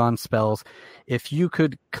one of John's spells, if you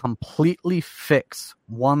could completely fix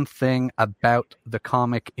one thing about the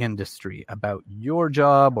comic industry, about your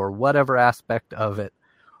job or whatever aspect of it,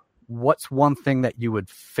 what's one thing that you would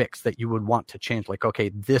fix, that you would want to change? Like, okay,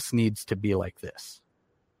 this needs to be like this.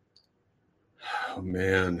 Oh,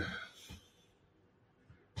 man.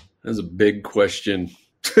 That's a big question.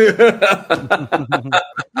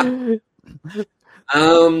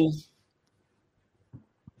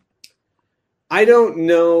 I don't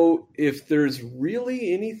know if there's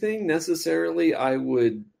really anything necessarily I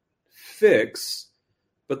would fix,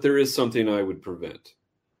 but there is something I would prevent.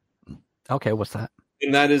 Okay, what's that?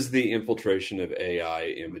 And that is the infiltration of AI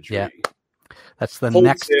imagery. Yeah. That's the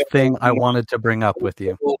next thing I wanted to bring up with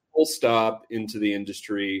you. Full stop into the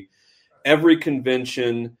industry. Every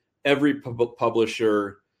convention, every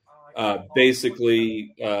publisher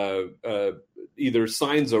basically either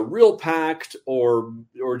signs a real pact or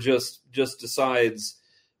just decides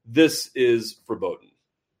this is verboten.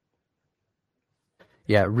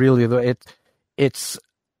 Yeah, really, it's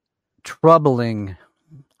troubling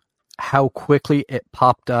how quickly it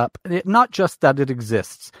popped up. Not just that it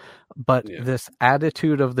exists, but this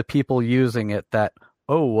attitude of the people using it that,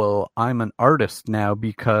 oh, well, I'm an artist now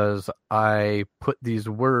because I put these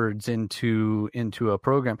words into a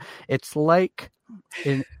program. It's like,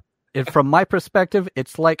 from my perspective,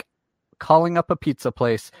 it's like calling up a pizza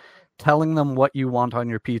place, telling them what you want on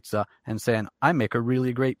your pizza, and saying, I make a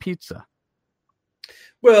really great pizza.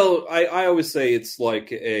 Well, I always say it's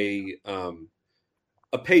like a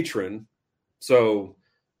patron. So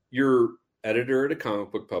your editor at a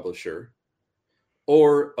comic book publisher,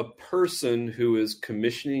 or a person who is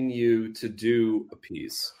commissioning you to do a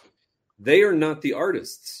piece. They are not the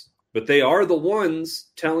artists, but they are the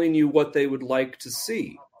ones telling you what they would like to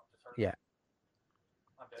see. Yeah.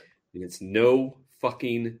 And it's no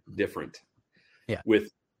fucking different. Yeah.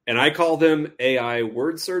 And I call them AI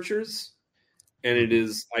word searchers. And it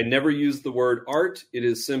is, I never use the word art. It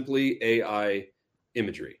is simply AI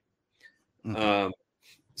imagery. Mm-hmm.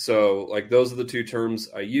 So like those are the two terms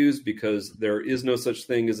I use because there is no such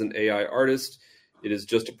thing as an AI artist. It is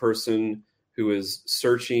just a person who is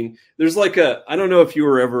searching. There's like I don't know if you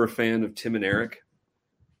were ever a fan of Tim and Eric.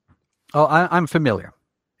 Oh, I'm familiar.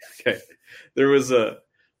 Okay. There was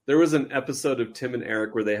an episode of Tim and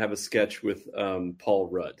Eric where they have a sketch with Paul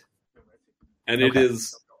Rudd. And it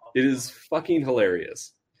is fucking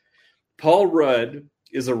hilarious. Paul Rudd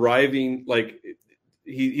is arriving, like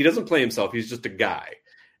he doesn't play himself. He's just a guy.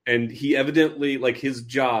 And he evidently, like his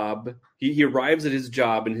job, he arrives at his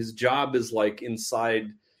job, and his job is like inside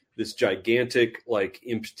this gigantic, like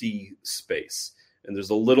empty space. And there's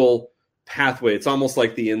a little pathway. It's almost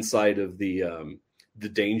like the inside of the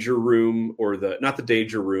danger room, or not the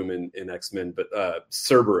danger room in X-Men, but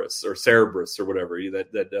Cerberus or whatever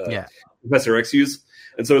that Professor X used.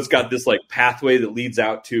 And so it's got this like pathway that leads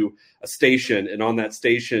out to a station. And on that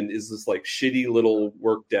station is this like shitty little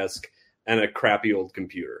work desk and a crappy old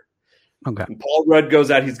computer. Okay. And Paul Rudd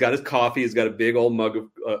goes out. He's got his coffee. He's got a big old mug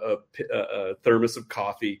of a thermos of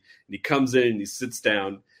coffee. And he comes in and he sits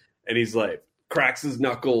down and he's like, cracks his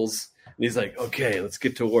knuckles. And he's like, okay, let's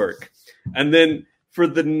get to work. And then for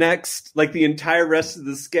the next, like the entire rest of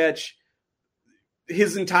the sketch,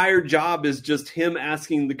 his entire job is just him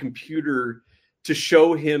asking the computer to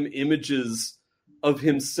show him images of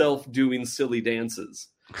himself doing silly dances.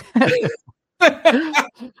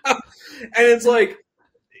 And it's like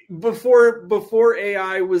before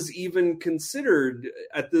AI was even considered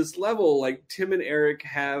at this level, like Tim and Eric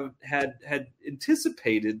had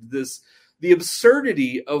anticipated the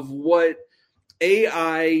absurdity of what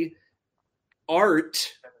AI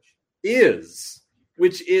art is,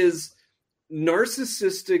 which is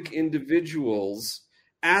narcissistic individuals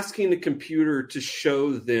asking a computer to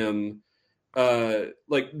show them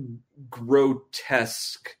like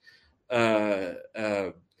grotesque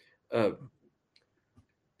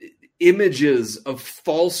images of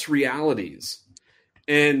false realities,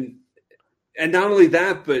 and not only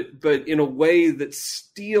that, but in a way that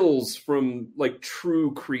steals from like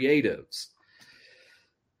true creatives.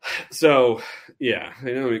 So yeah,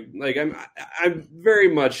 I know, like I'm very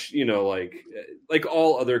much, like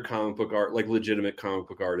all other comic book art, like legitimate comic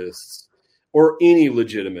book artists or any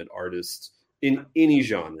legitimate artist in any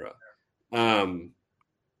genre.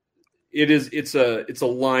 It's a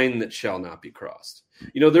line that shall not be crossed.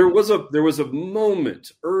 There was a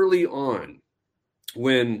moment early on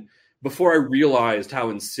when, before I realized how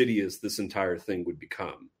insidious this entire thing would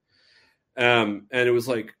become, and it was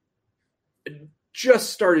like, I just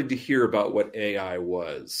started to hear about what AI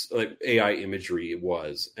was, like AI imagery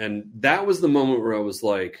was, and that was the moment where I was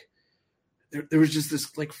like, there was just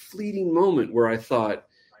this like fleeting moment where I thought,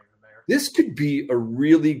 this could be a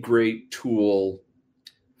really great tool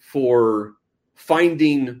for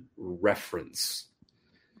finding reference.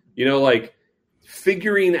 Like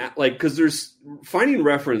figuring out, like, because finding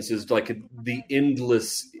reference is like the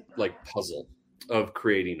endless like puzzle of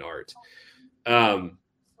creating art,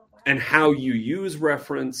 and how you use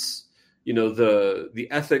reference. The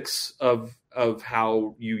ethics of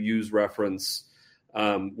how you use reference,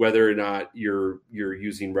 whether or not you're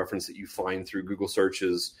using reference that you find through Google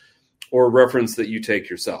searches or reference that you take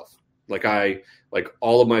yourself. Like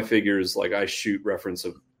all of my figures, like I shoot reference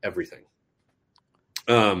of everything.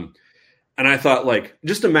 And I thought, like,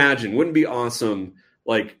 just imagine, wouldn't it be awesome?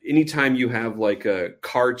 Like anytime you have like a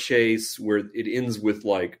car chase where it ends with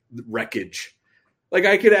like wreckage, like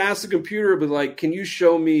I could ask the computer, but like, can you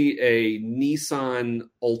show me a Nissan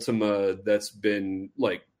Altima that's been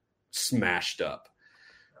like smashed up?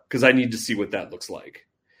 Because I need to see what that looks like.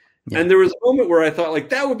 Yeah. And there was a moment where I thought, like,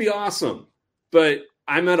 that would be awesome. But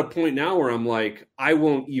I'm at a point now where I'm like, I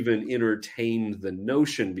won't even entertain the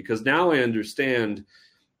notion, because now I understand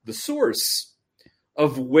the source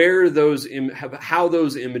of where how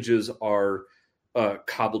those images are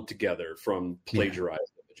cobbled together from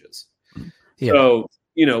plagiarized images. Yeah. So,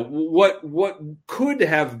 what could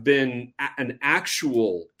have been an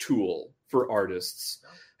actual tool for artists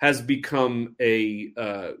has become an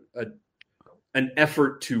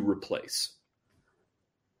effort to replace.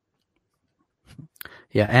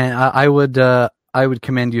 Yeah, and I would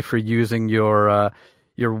commend you for using your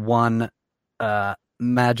one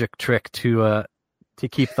magic trick to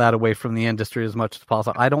keep that away from the industry as much as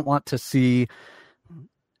possible. I don't want to see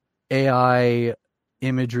AI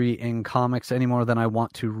imagery in comics any more than I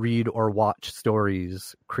want to read or watch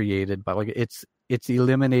stories created by, like, it's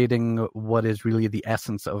eliminating what is really the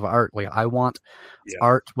essence of art. Like, I want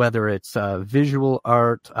art, whether it's visual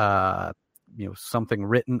art, something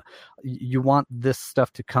written. You want this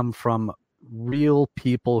stuff to come from real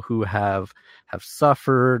people who have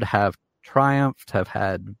suffered, have triumphed, have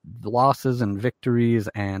had losses and victories,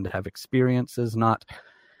 and have experiences, not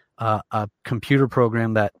a computer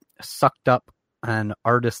program that sucked up an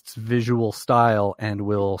artist's visual style and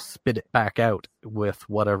will spit it back out with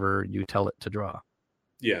whatever you tell it to draw.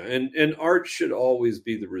 Yeah, and art should always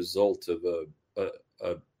be the result of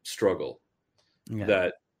a struggle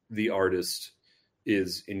that the artist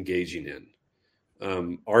is engaging in.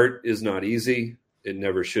 Art is not easy. It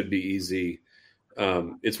never should be easy.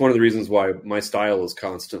 It's one of the reasons why my style is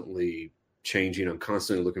constantly changing. I'm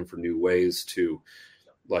constantly looking for new ways to,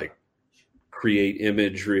 like, create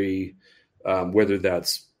imagery, whether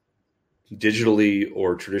that's digitally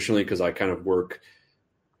or traditionally, because I kind of work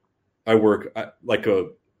like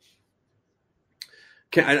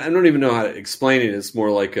I don't even know how to explain it. It's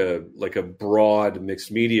more like a broad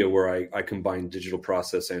mixed media where I combine digital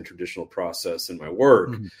process and traditional process in my work.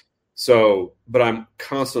 Mm-hmm. So, but I'm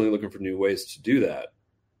constantly looking for new ways to do that.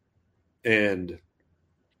 And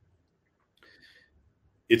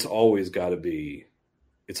it's always got to be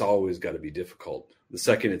difficult. The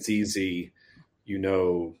second it's easy,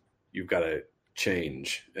 you've got to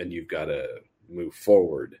change and you've got to move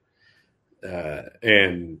forward.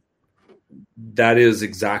 And that is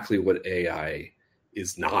exactly what AI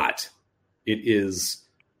is not. It is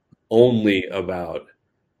only about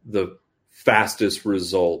the fastest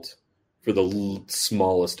result for the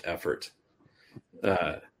smallest effort.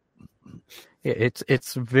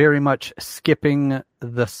 It's very much skipping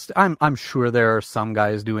I'm sure there are some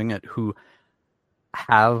guys doing it who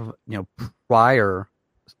have, prior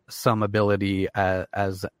some ability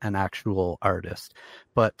as an actual artist,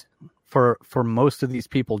 but for most of these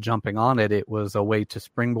people jumping on it, it was a way to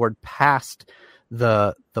springboard past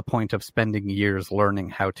the point of spending years learning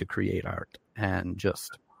how to create art and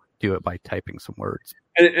just do it by typing some words.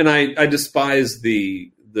 And I despise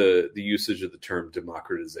the usage of the term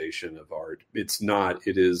democratization of art. It's not.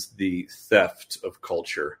 It is the theft of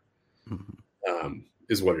culture,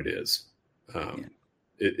 is what it is.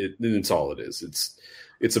 It's all it is.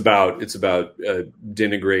 It's about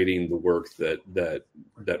denigrating the work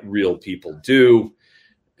that real people do,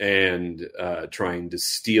 and trying to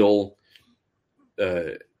steal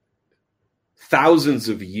thousands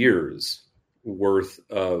of years worth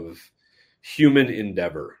of human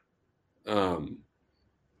endeavor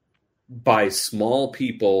by small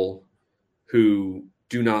people who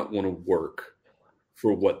do not want to work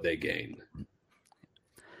for what they gain.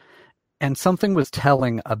 And something was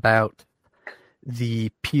telling about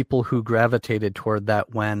the people who gravitated toward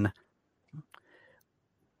that when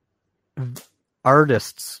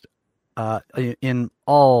artists in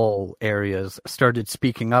all areas started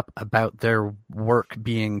speaking up about their work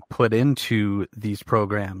being put into these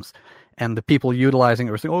programs, and the people utilizing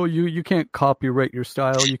it were saying, "Oh, you can't copyright your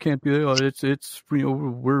style. You can't be. Oh, it's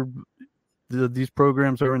these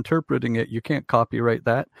programs are interpreting it. You can't copyright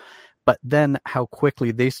that." But then how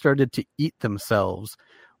quickly they started to eat themselves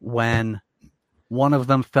when one of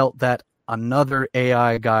them felt that another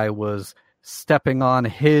AI guy was stepping on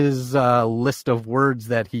his list of words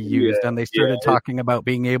that he used, and they started talking about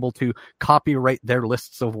being able to copyright their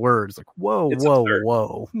lists of words. Like, whoa.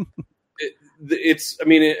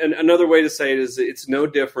 Another way to say it is it's no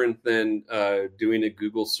different than doing a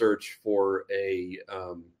Google search for a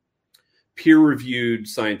peer-reviewed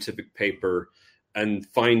scientific paper and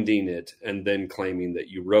finding it and then claiming that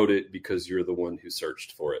you wrote it because you're the one who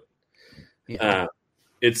searched for it. Yeah.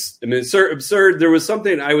 It's absurd. There was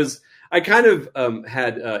something I kind of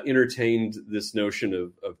had entertained this notion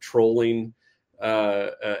of trolling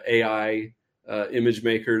AI image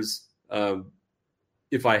makers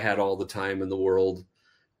if I had all the time in the world,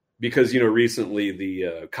 because recently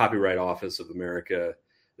the Copyright Office of America,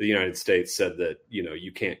 the United States, said that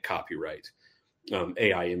you can't copyright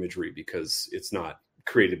AI imagery because it's not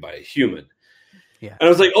created by a human. Yeah. And I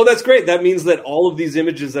was like, oh, that's great. That means that all of these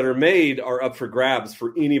images that are made are up for grabs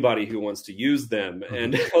for anybody who wants to use them. Mm-hmm.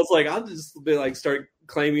 And I was like, I'll just start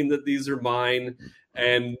claiming that these are mine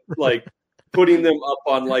and putting them up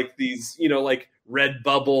on like these, like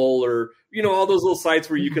Redbubble or, all those little sites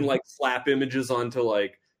where you can like slap images onto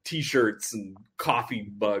like t-shirts and coffee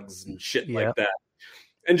mugs and shit like that.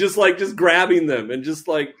 And just grabbing them and just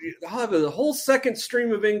like, I'll have a whole second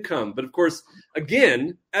stream of income. But of course,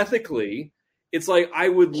 again, ethically, it's like, I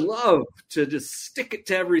would love to just stick it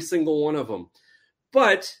to every single one of them.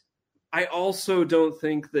 But I also don't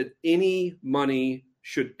think that any money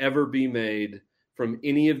should ever be made from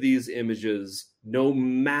any of these images, no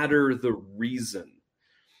matter the reason.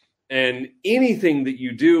 And anything that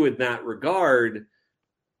you do in that regard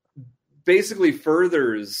basically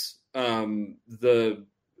furthers the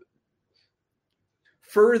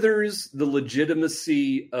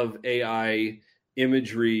legitimacy of AI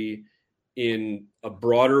imagery in a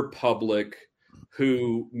broader public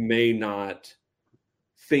who may not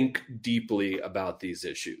think deeply about these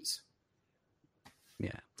issues.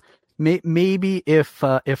 Yeah. Maybe if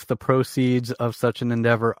the proceeds of such an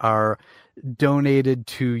endeavor are donated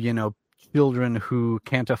to, children who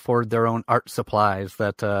can't afford their own art supplies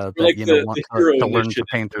that want to learn to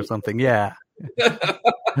paint or something. Yeah. But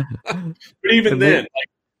even then,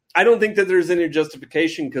 I don't think that there's any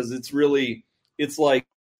justification, because it's like,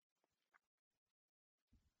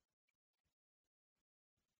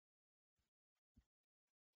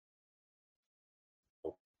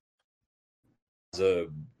 a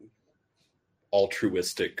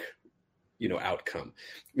altruistic, outcome.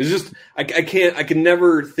 It's just, I can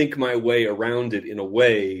never think my way around it in a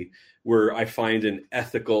way where I find an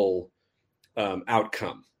ethical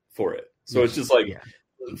outcome for it. So it's just like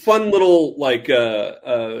fun little, like,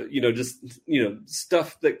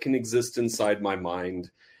 stuff that can exist inside my mind.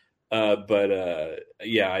 But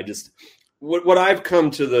I just, what I've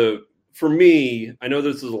come to for me, I know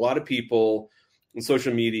there's a lot of people in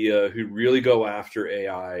social media who really go after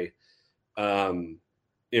AI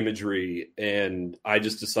imagery, and I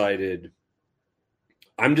just decided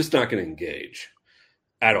I'm just not going to engage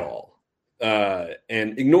at all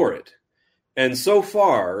and ignore it. And so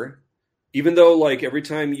far, even though like every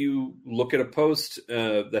time you look at a post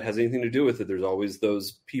that has anything to do with it, there's always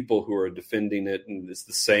those people who are defending it, and it's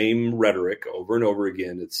the same rhetoric over and over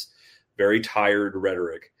again. It's very tired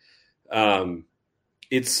rhetoric.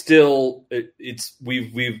 It's still,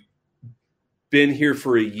 we've been here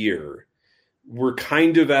for a year. We're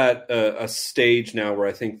kind of at a stage now where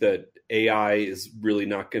I think that AI is really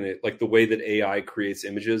not going to, like, the way that AI creates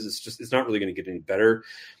images, it's not really going to get any better.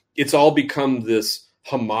 It's all become this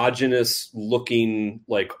homogenous looking,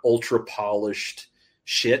 like, ultra polished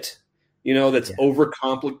shit, that's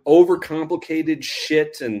overcomplicated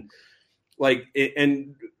shit. And like,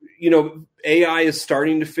 AI is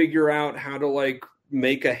starting to figure out how to like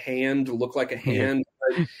make a hand look like a hand.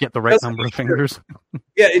 Get the right number of fingers.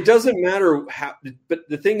 Yeah, it doesn't matter how, but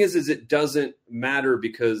the thing is it doesn't matter,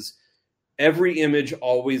 because every image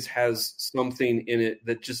always has something in it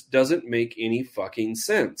that just doesn't make any fucking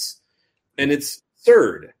sense. And it's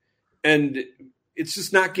absurd. And it's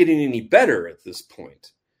just not getting any better at this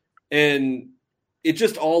point. And it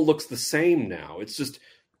just all looks the same now. It's just,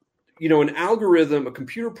 an algorithm, a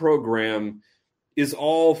computer program is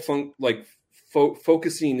all focusing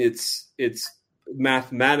its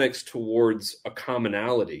mathematics towards a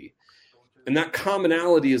commonality. And that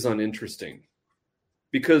commonality is uninteresting,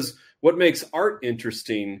 because what makes art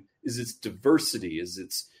interesting is its diversity, is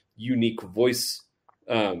its unique voice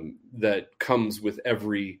that comes with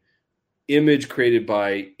every image created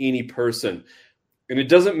by any person. And it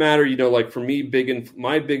doesn't matter, like for me,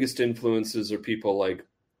 my biggest influences are people like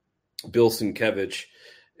Bill Sienkiewicz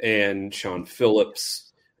and Sean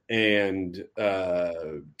Phillips and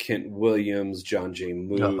Kent Williams, John J.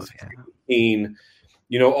 Muth, Keane,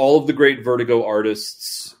 all of the great Vertigo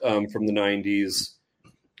artists from the 90s,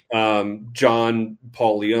 John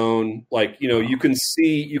Paul Leon. Like, you can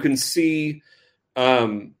see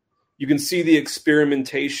the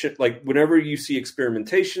experimentation. Like, whenever you see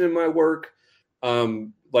experimentation in my work,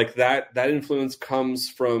 like that influence comes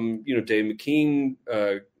from, Dave McKean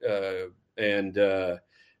and Bill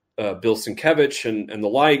Sienkiewicz and the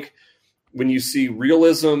like. When you see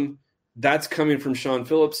realism, that's coming from Sean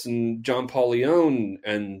Phillips and John Paul Leon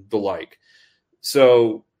and the like.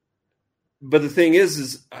 So, but the thing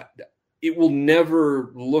is it will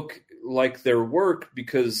never look like their work,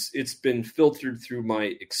 because it's been filtered through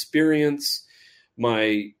my experience,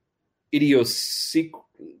 my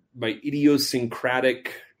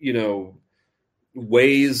idiosyncratic,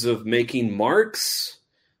 ways of making marks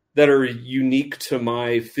that are unique to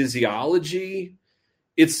my physiology.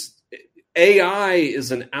 AI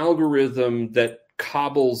is an algorithm that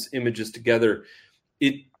cobbles images together.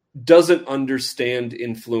 doesn't understand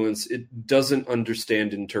influence. It doesn't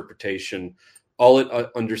understand interpretation. All it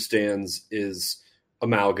understands is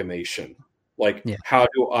amalgamation. Like, how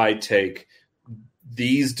do I take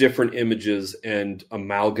these different images and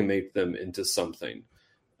amalgamate them into something?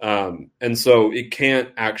 And so it can't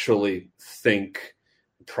actually think,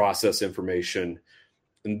 process information.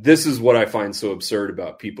 And this is what I find so absurd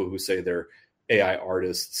about people who say they're AI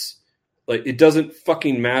artists. Like, it doesn't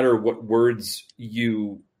fucking matter what words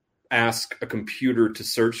you ask a computer to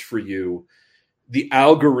search for you. The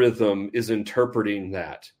algorithm is interpreting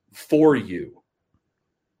that for you.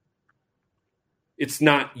 It's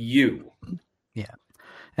not you. Yeah.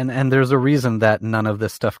 And there's a reason that none of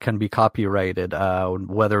this stuff can be copyrighted,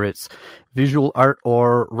 whether it's visual art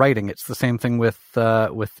or writing. It's the same thing with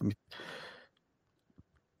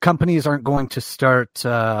companies aren't going to start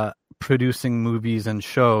producing movies and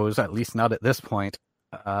shows, at least not at this point,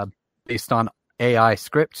 based on AI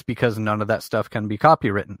scripts, because none of that stuff can be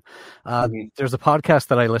copywritten. There's a podcast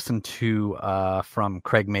that I listened to from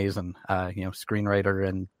Craig Mazin, screenwriter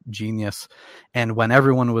and genius. And when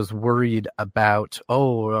everyone was worried about,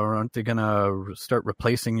 aren't they going to start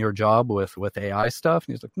replacing your job with AI stuff?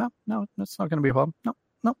 And he's like, no, that's not going to be a problem. No,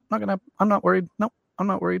 not going to. I'm not worried. No, I'm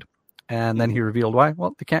not worried. And then he revealed why.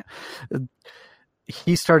 Well, they can't.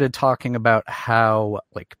 He started talking about how,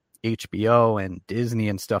 like, HBO and Disney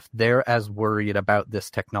and stuff, they're as worried about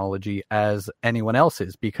this technology as anyone else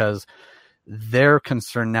is, because their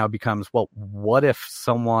concern now becomes, well, what if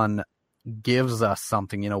someone gives us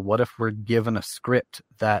something? What if we're given a script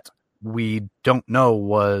that we don't know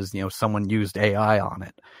was, someone used AI on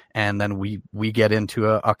it, and then we get into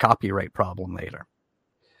a copyright problem later.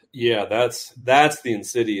 Yeah, that's the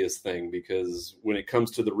insidious thing, because when it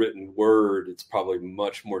comes to the written word, it's probably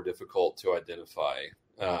much more difficult to identify.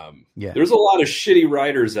 There's a lot of shitty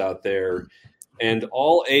writers out there, and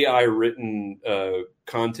all AI written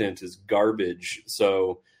content is garbage.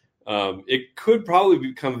 So it could probably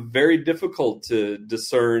become very difficult to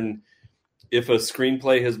discern if a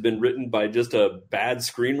screenplay has been written by just a bad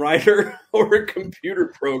screenwriter or a computer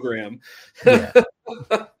program. Yeah.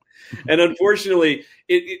 And unfortunately,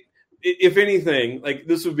 if anything, like,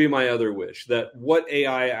 this would be my other wish, that what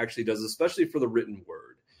AI actually does, especially for the written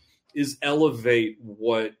word, is elevate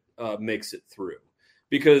what makes it through.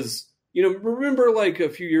 Because, remember, like, a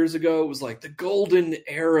few years ago, it was like the golden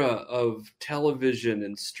era of television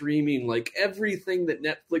and streaming. Like, everything that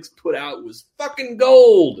Netflix put out was fucking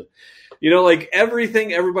gold. Like,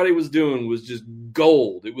 everything everybody was doing was just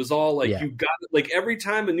gold. It was all like, you got it. Like, every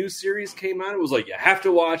time a new series came out, it was like, you have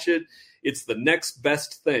to watch it. It's the next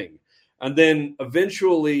best thing. And then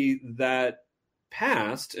eventually that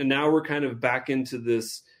passed, and now we're kind of back into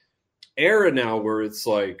this era now where it's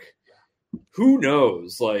like, who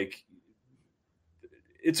knows? Like,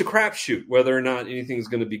 it's a crapshoot whether or not anything's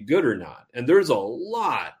going to be good or not. And there's a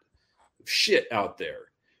lot of shit out there.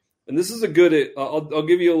 And this is a good, I'll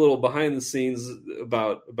give you a little behind the scenes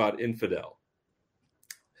about Infidel.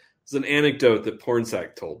 It's an anecdote that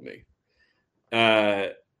Pornsack told me.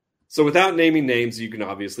 So without naming names, you can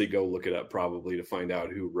obviously go look it up probably to find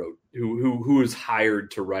out who was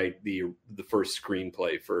hired to write the first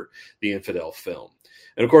screenplay for the Infidel film.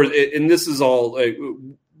 And of course, and this is all,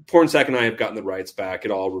 Pornsack and I have gotten the rights back.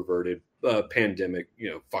 It all reverted. Pandemic,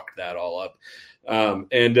 fucked that all up.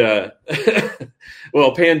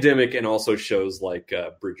 Well, Pandemic, and also shows like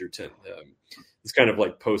Bridgerton. It's kind of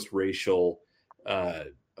like post-racial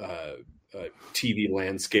TV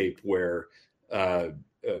landscape where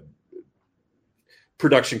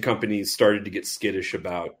production companies started to get skittish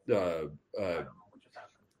about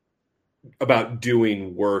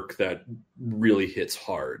doing work that really hits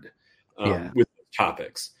hard with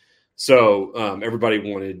topics. So everybody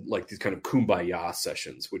wanted like these kind of kumbaya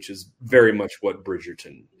sessions, which is very much what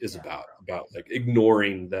Bridgerton is about like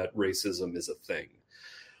ignoring that racism is a thing.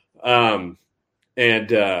 But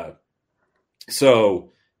at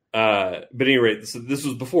any rate, this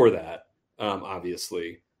was before that,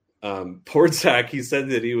 obviously. Pornsack, he said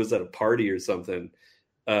that he was at a party or something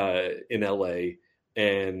in LA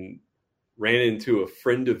and ran into a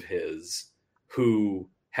friend of his who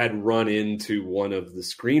had run into one of the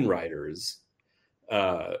screenwriters.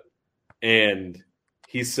 And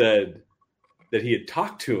he said that he had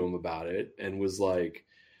talked to him about it and was like,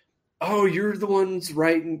 oh, you're the ones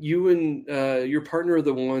writing, you and your partner are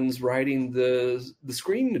the ones writing the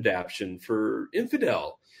screen adaptation for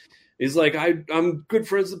Infidel. He's like, I'm good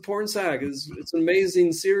friends with Pornsack. It's an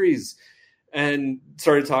amazing series. And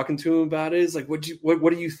started talking to him about it. He's like, what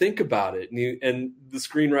do you think about it? And the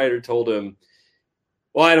screenwriter told him,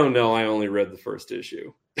 well, I don't know. I only read the first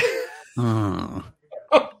issue.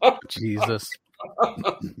 Jesus.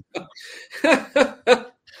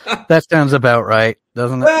 That sounds about right,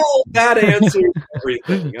 doesn't it? Well, that answers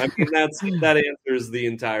everything. I mean, that answers the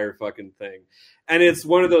entire fucking thing. And it's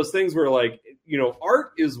one of those things where, like, you know,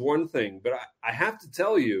 art is one thing, but I have to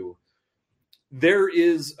tell you, there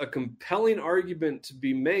is a compelling argument to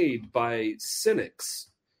be made by cynics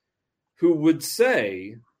who would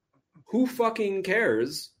say, who fucking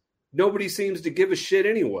cares? Nobody seems to give a shit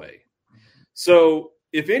anyway. So,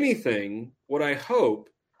 if anything, what I hope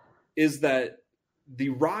is that the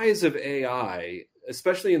rise of AI,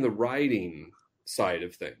 especially in the writing side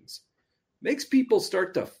of things, makes people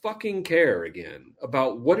start to fucking care again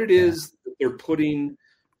about what it is that they're putting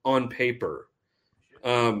on paper.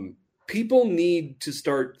 People need to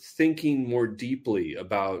start thinking more deeply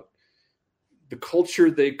about the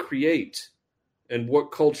culture they create and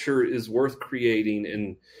what culture is worth creating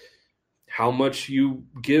and how much you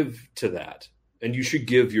give to that. And you should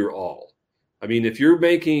give your all. I mean, if you're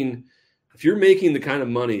making the kind of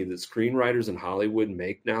money that screenwriters in Hollywood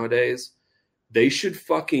make nowadays, they should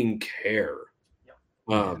fucking care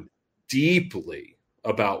deeply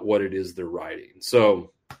about what it is they're writing.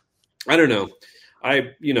 So I don't know.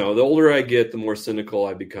 The older I get, the more cynical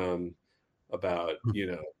I become about,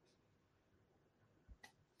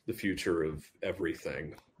 the future of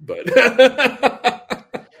everything. But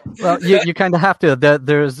well, you kind of have to.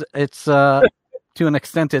 It's to an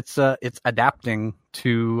extent, it's adapting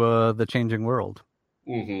to the changing world.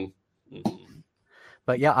 Mm-hmm. Mm-hmm.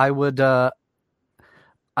 But yeah, I would.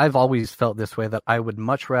 I've always felt this way, that I would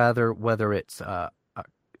much rather, whether it's a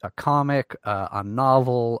comic, a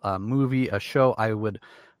novel, a movie, a show, I would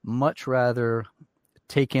much rather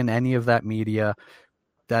take in any of that media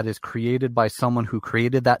that is created by someone who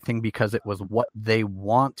created that thing because it was what they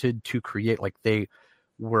wanted to create. Like they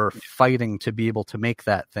were fighting to be able to make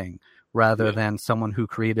that thing, rather than someone who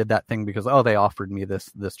created that thing because, they offered me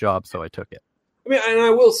this job, so I took it. I mean, and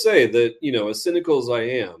I will say that, as cynical as I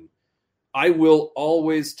am, I will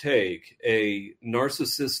always take a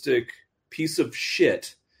narcissistic piece of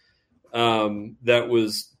shit that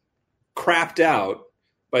was crapped out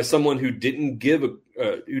by someone who didn't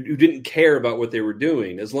who didn't care about what they were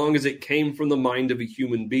doing. As long as it came from the mind of a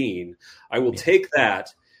human being, I will take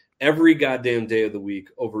that every goddamn day of the week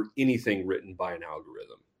over anything written by an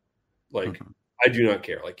algorithm. Like, I do not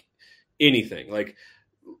care. Like, anything. Like,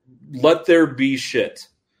 let there be shit.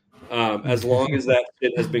 As long as that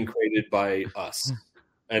shit has been created by us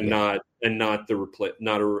and not a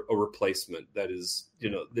replacement that is,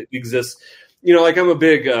 that exists. Like I'm a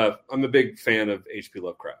big fan of H.P.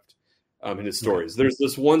 Lovecraft and his stories. There's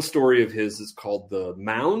this one story of his is called The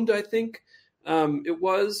Mound, I think it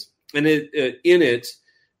was. And it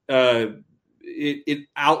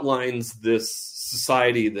outlines this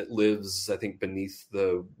society that lives, I think, beneath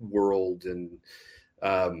the world,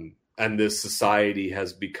 and this society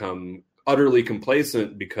has become utterly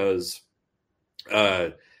complacent because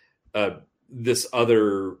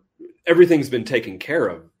everything's been taken care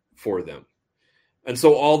of for them, and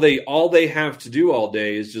so all they have to do all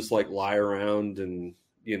day is just like lie around and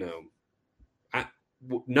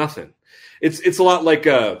nothing. It's a lot like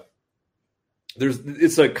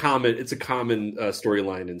it's a common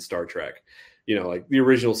storyline in Star Trek. Like the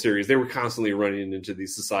original series, they were constantly running into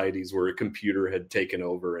these societies where a computer had taken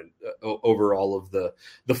over and over all of the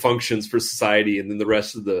functions for society. And then the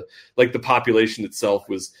rest of the population itself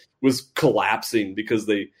was collapsing because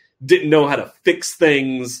they didn't know how to fix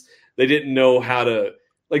things. They didn't know how to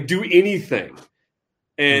do anything.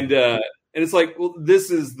 And it's like, well,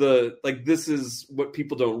 this is what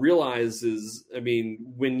people don't realize is, I mean,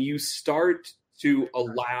 when you start to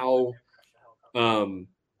allow,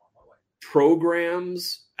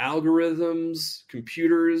 programs, algorithms,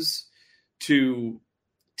 computers to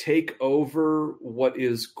take over what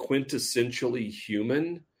is quintessentially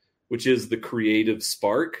human, which is the creative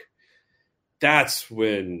spark, that's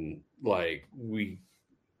when we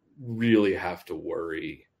really have to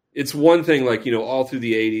worry. It's one thing, all through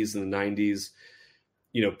the 80s and the 90s,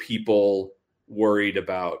 people worried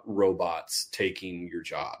about robots taking your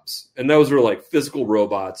jobs. And those were physical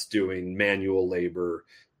robots doing manual labor,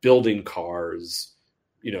 building cars,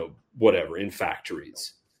 whatever, in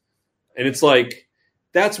factories. And it's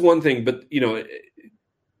that's one thing. But,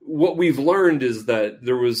 what we've learned is that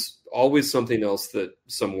there was always something else that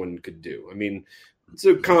someone could do. I mean, it's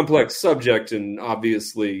a complex subject, and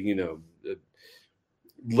obviously,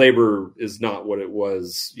 labor is not what it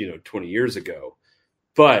was, 20 years ago.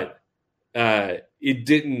 But it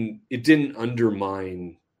didn't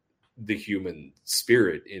undermine the human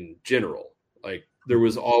spirit in general. There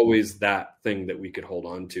was always that thing that we could hold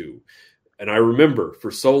on to And I remember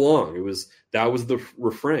for so long, that was the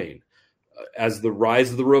refrain. As the rise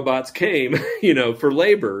of the robots came, for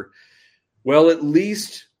labor, well, at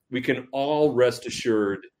least we can all rest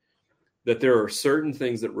assured that there are certain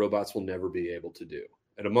things that robots will never be able to do.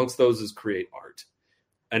 And amongst those is create art.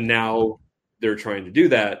 And now they're trying to do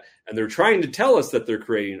that. And they're trying to tell us that they're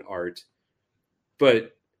creating art.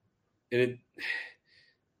 But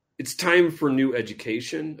it's time for new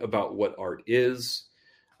education about what art is,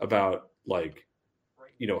 about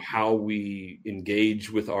how we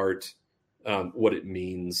engage with art, what it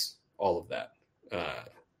means, all of that.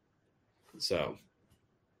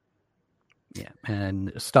 Yeah,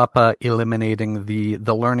 and stop eliminating the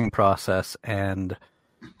learning process and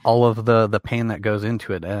all of the pain that goes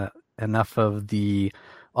into it. Enough of the,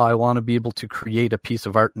 I want to be able to create a piece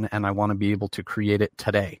of art and I want to be able to create it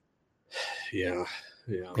today. Yeah.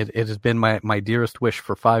 It has been my dearest wish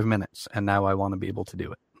for 5 minutes, and now I want to be able to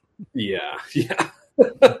do it. Yeah.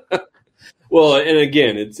 Well, and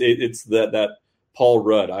again, it's that Paul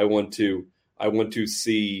Rudd.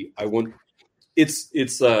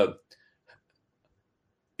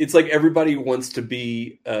 It's like everybody wants to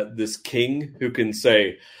be this king who can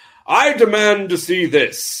say, I demand to see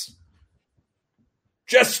this.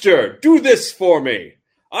 Gesture, do this for me.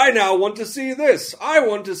 I now want to see this. I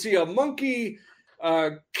want to see a monkey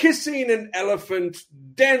kissing an elephant,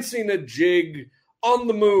 dancing a jig on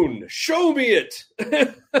the moon. Show me it.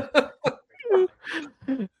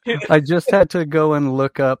 I just had to go and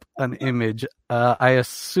look up an image. I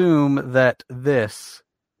assume that this.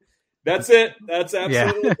 That's it. That's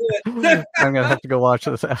absolutely it. I'm gonna have to go watch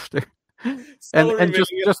this after. And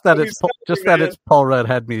just that it's Paul Rudd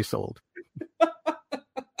had me sold.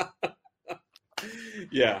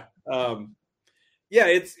 Yeah.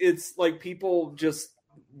 It's like people just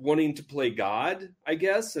wanting to play God, I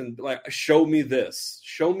guess, and like, show me this,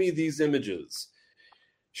 show me these images,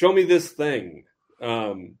 show me this thing.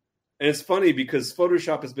 And it's funny because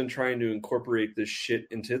Photoshop has been trying to incorporate this shit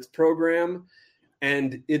into its program,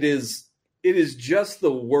 and it is just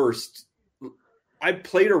the worst. I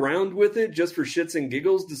played around with it just for shits and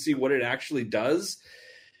giggles to see what it actually does.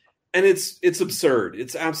 And it's absurd.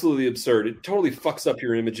 It's absolutely absurd. It totally fucks up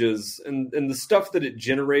your images and the stuff that it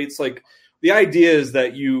generates. Like, the idea is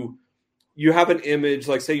that you have an image,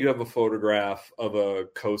 like say you have a photograph of a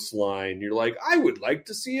coastline. You're like, I would like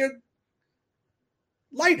to see a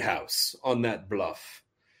lighthouse on that bluff.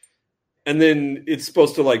 And then it's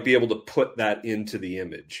supposed to like be able to put that into the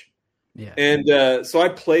image. Yeah. And so I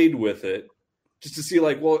played with it just to see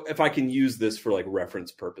like, well, if I can use this for like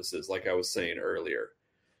reference purposes, like I was saying earlier.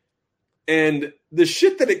 And the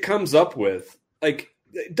shit that it comes up with, like,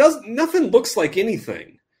 nothing looks like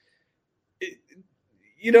anything.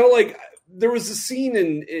 Like there was a scene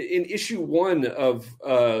in issue 1 of,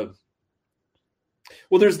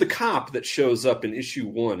 there's the cop that shows up in issue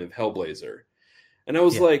 1 of Hellblazer. And I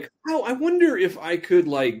was like, oh, I wonder if I could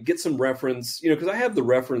like get some reference, because I have the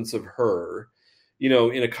reference of her,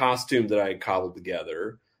 in a costume that I had cobbled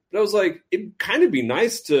together. But I was like, it'd kind of be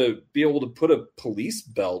nice to be able to put a police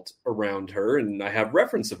belt around her, and I have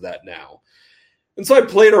reference of that now. And so I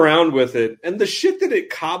played around with it, and the shit that it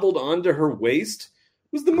cobbled onto her waist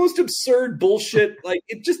was the most absurd bullshit. Like,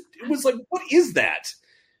 it was like, what is that?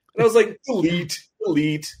 And I was like, delete,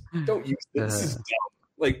 don't use this. This is dumb.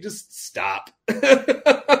 Like, just stop.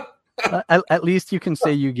 At least you can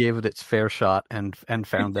say you gave it its fair shot and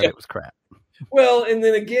found that it was crap. Well, and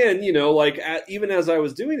then again, even as I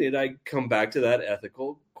was doing it, I come back to that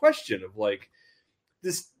ethical question of like,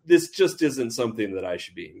 this just isn't something that I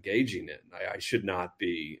should be engaging in. I should not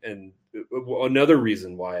be. And another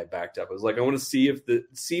reason why I backed up was like, I want to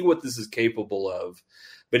see what this is capable of.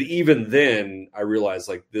 But even then, I realized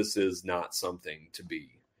like this is not something to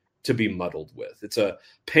be muddled with. It's a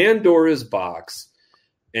Pandora's box,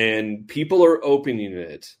 and people are opening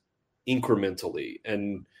it incrementally.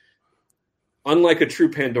 And unlike a true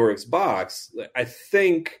Pandora's box, I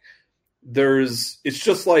think it's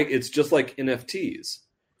just like NFTs.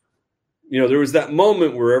 There was that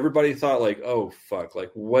moment where everybody thought like, oh fuck,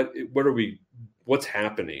 like what's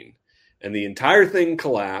happening? And the entire thing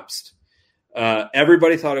collapsed.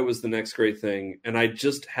 Everybody thought it was the next great thing. And I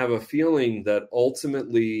just have a feeling that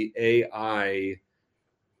ultimately AI,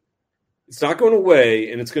 it's not going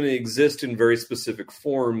away, and it's going to exist in very specific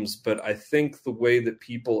forms. But I think the way that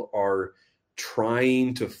people are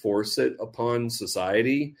trying to force it upon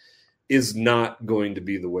society is not going to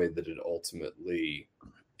be the way that it ultimately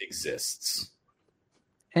exists.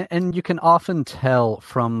 And you can often tell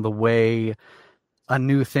from the way a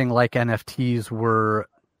new thing like NFTs were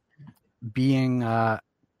being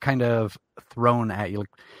kind of thrown at you. Like,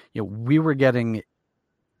 we were getting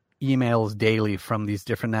emails daily from these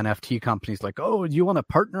different NFT companies like, oh, do you want to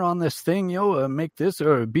partner on this thing? Make this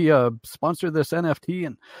or be a sponsor of this NFT.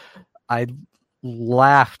 And I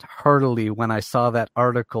laughed heartily when I saw that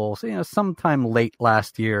article, sometime late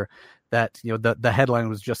last year, that, the headline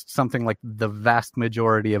was just something like the vast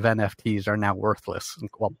majority of NFTs are now worthless.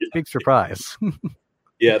 Well, big surprise.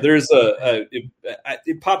 Yeah, there's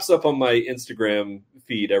it pops up on my Instagram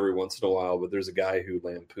feed every once in a while, but there's a guy who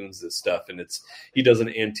lampoons this stuff, and he does an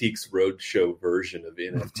Antiques Roadshow version of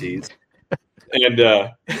NFTs, and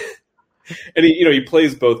he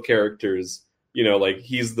plays both characters, like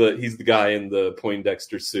he's the guy in the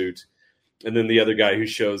Poindexter suit, and then the other guy who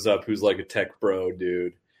shows up who's like a tech bro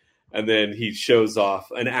dude, and then he shows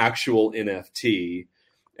off an actual NFT.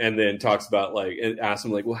 And then talks about and asks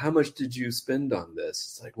him well, how much did you spend on this?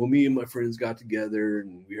 It's like, well, me and my friends got together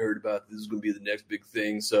and we heard about this is going to be the next big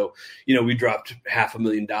thing. So, we dropped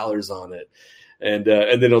 $500,000 on it. And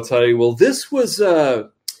then he'll tell you, well, this was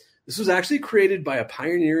actually created by a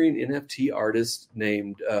pioneering NFT artist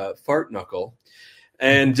named Fart Knuckle.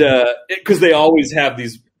 And because they always have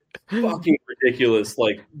these fucking ridiculous,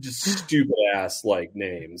 just stupid ass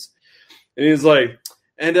names. And he's like,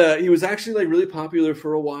 and he was actually really popular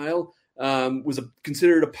for a while. Was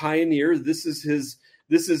considered a pioneer. This is his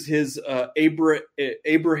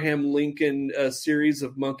Abraham Lincoln series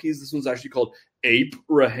of monkeys. This one's actually called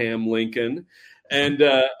Abraham Lincoln, and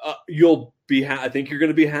you'll be. I think you're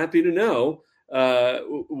going to be happy to know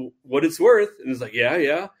what it's worth. And it's like,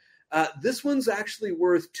 yeah. This one's actually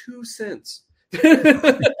worth 2 cents.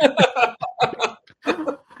 Yeah.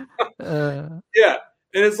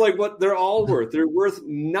 And it's like what they're all worth. They're worth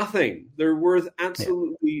nothing. They're worth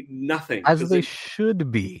absolutely nothing. As they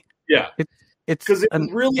should be. Yeah. It's because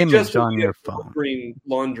it's really image just on your phone.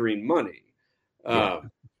 Laundering money,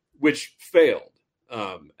 which failed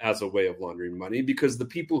as a way of laundering money because the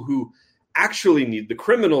people who actually need the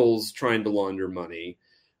criminals trying to launder money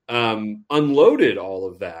unloaded all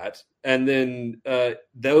of that. And then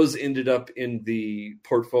those ended up in the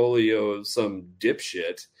portfolio of some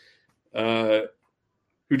dipshit who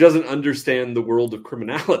doesn't understand the world of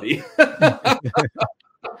criminality.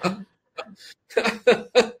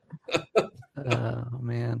 Oh,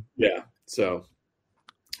 man. Yeah. So,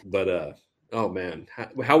 but, oh man,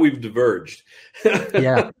 how we've diverged.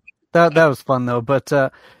 Yeah, that was fun though. But,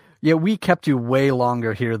 we kept you way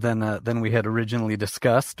longer here than we had originally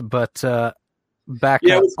discussed, but, back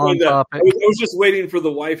on topic. I was just waiting for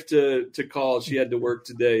the wife to call. She had to work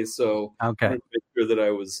today. So okay. I wanted to make sure that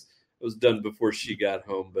I was done before she got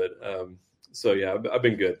home, but so yeah, I've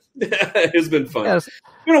been good. It's been fun. Yes. It's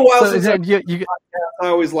been a while since I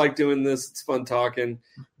always like doing this. It's fun talking,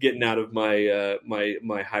 getting out of my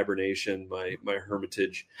my hibernation, my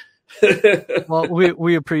hermitage. Well,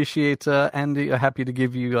 we appreciate and happy to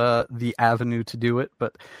give you the avenue to do it.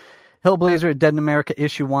 But Hellblazer, Dead in America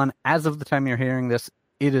issue 1, as of the time you're hearing this,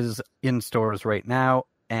 it is in stores right now,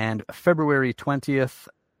 and February 20th.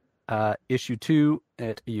 Issue 2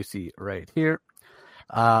 you see right here.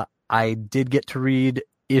 I did get to read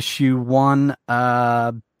issue 1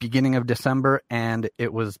 beginning of December, and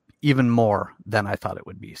it was even more than I thought it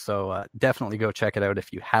would be. So definitely go check it out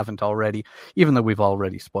if you haven't already. Even though we've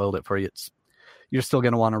already spoiled it for you, you're still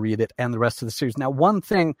going to want to read it and the rest of the series. Now, one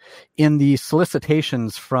thing in the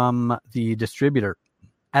solicitations from the distributor,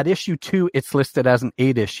 at issue 2 it's listed as an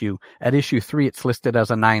 8 issue. At issue 3 it's listed as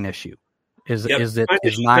a 9 issue. Is 9 the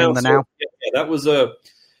now? Yeah, that was a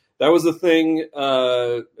thing.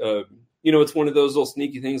 It's one of those little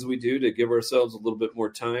sneaky things we do to give ourselves a little bit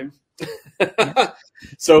more time.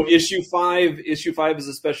 So issue 5 is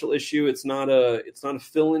a special issue. It's not a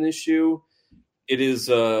fill-in issue. It is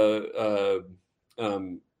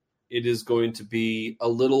going to be a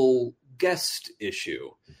little guest issue.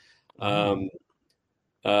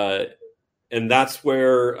 And that's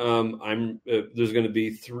where there's going to be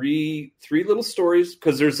three little stories,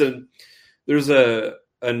 because there's an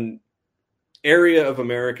area of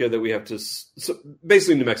America that we have to, so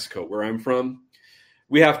basically New Mexico, where I'm from,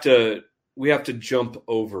 we have to jump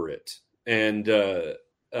over it, and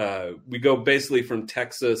we go basically from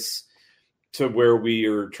Texas to where we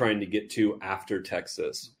are trying to get to after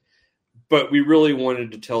Texas. But we really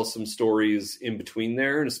wanted to tell some stories in between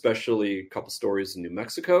there, and especially a couple stories in New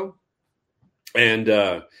Mexico.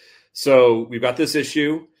 And so we've got this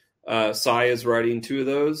issue. Si is writing 2 of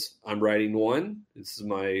those. I'm writing 1. This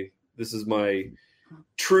is my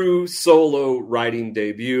true solo writing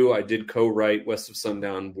debut. I did co-write West of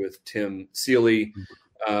Sundown with Tim Seeley.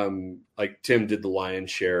 like Tim did the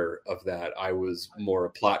lion's share of that. I was more a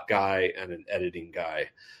plot guy and an editing guy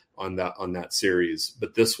on that series.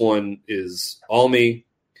 But this one is all me,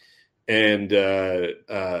 and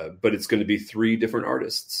but it's going to be 3 different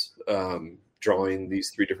artists drawing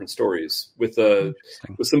these 3 different stories with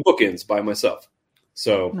some bookends by myself.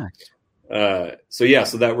 So. Nice. So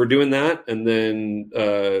that we're doing that. And then,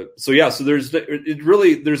 so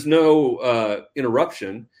there's no,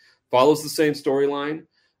 interruption, follows the same storyline,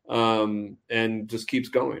 and just keeps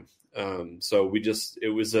going. So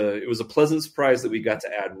it was a pleasant surprise that we got to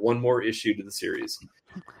add one more issue to the series.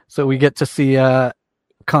 So we get to see,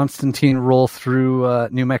 Constantine roll through,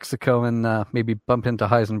 New Mexico and, maybe bump into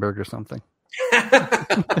Heisenberg or something.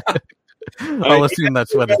 I'll assume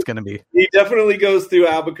that's what it's going to be. He definitely goes through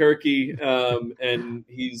Albuquerque, and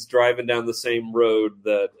he's driving down the same road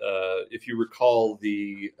that, if you recall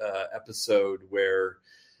the episode where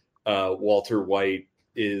Walter White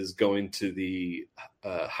is going to the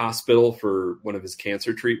hospital for one of his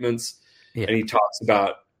cancer treatments, and he talks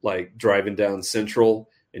about like driving down Central,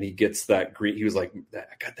 and he gets that green. He was like, "I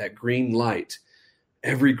got that green light."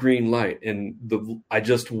 Every green light, and I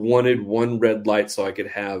just wanted one red light so I could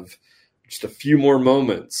have just a few more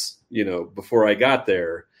moments, before I got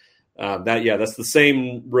there. That's the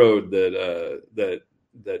same road that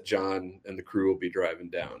John and the crew will be driving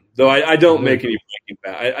down. Though I don't make any Breaking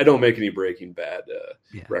Bad. I don't make any Breaking Bad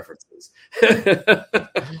references.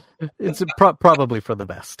 It's probably for the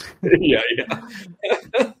best. Yeah.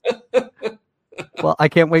 Well, I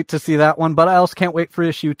can't wait to see that one, but I also can't wait for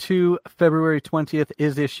issue 2. February 20th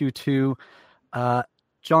is issue 2.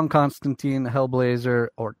 John Constantine Hellblazer,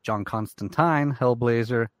 or John Constantine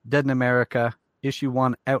Hellblazer, Dead in America, issue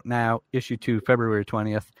 1 out now, issue 2, February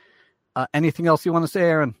 20th. Anything else you want to say,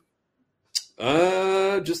 Aaron?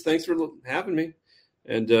 Just thanks for having me,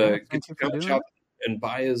 and get to comic shop and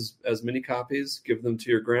buy as many copies. Give them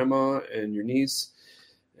to your grandma and your niece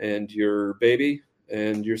and your baby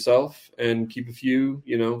and yourself, and keep a few,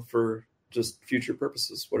 for just future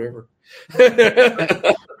purposes, whatever.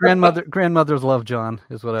 Grandmothers love John,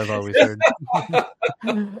 is what I've always heard.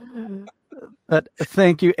 But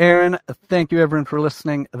thank you, Aaron. Thank you, everyone, for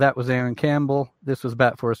listening. That was Aaron Campbell. This was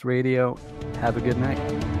Bat Force Radio. Have a good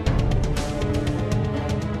night.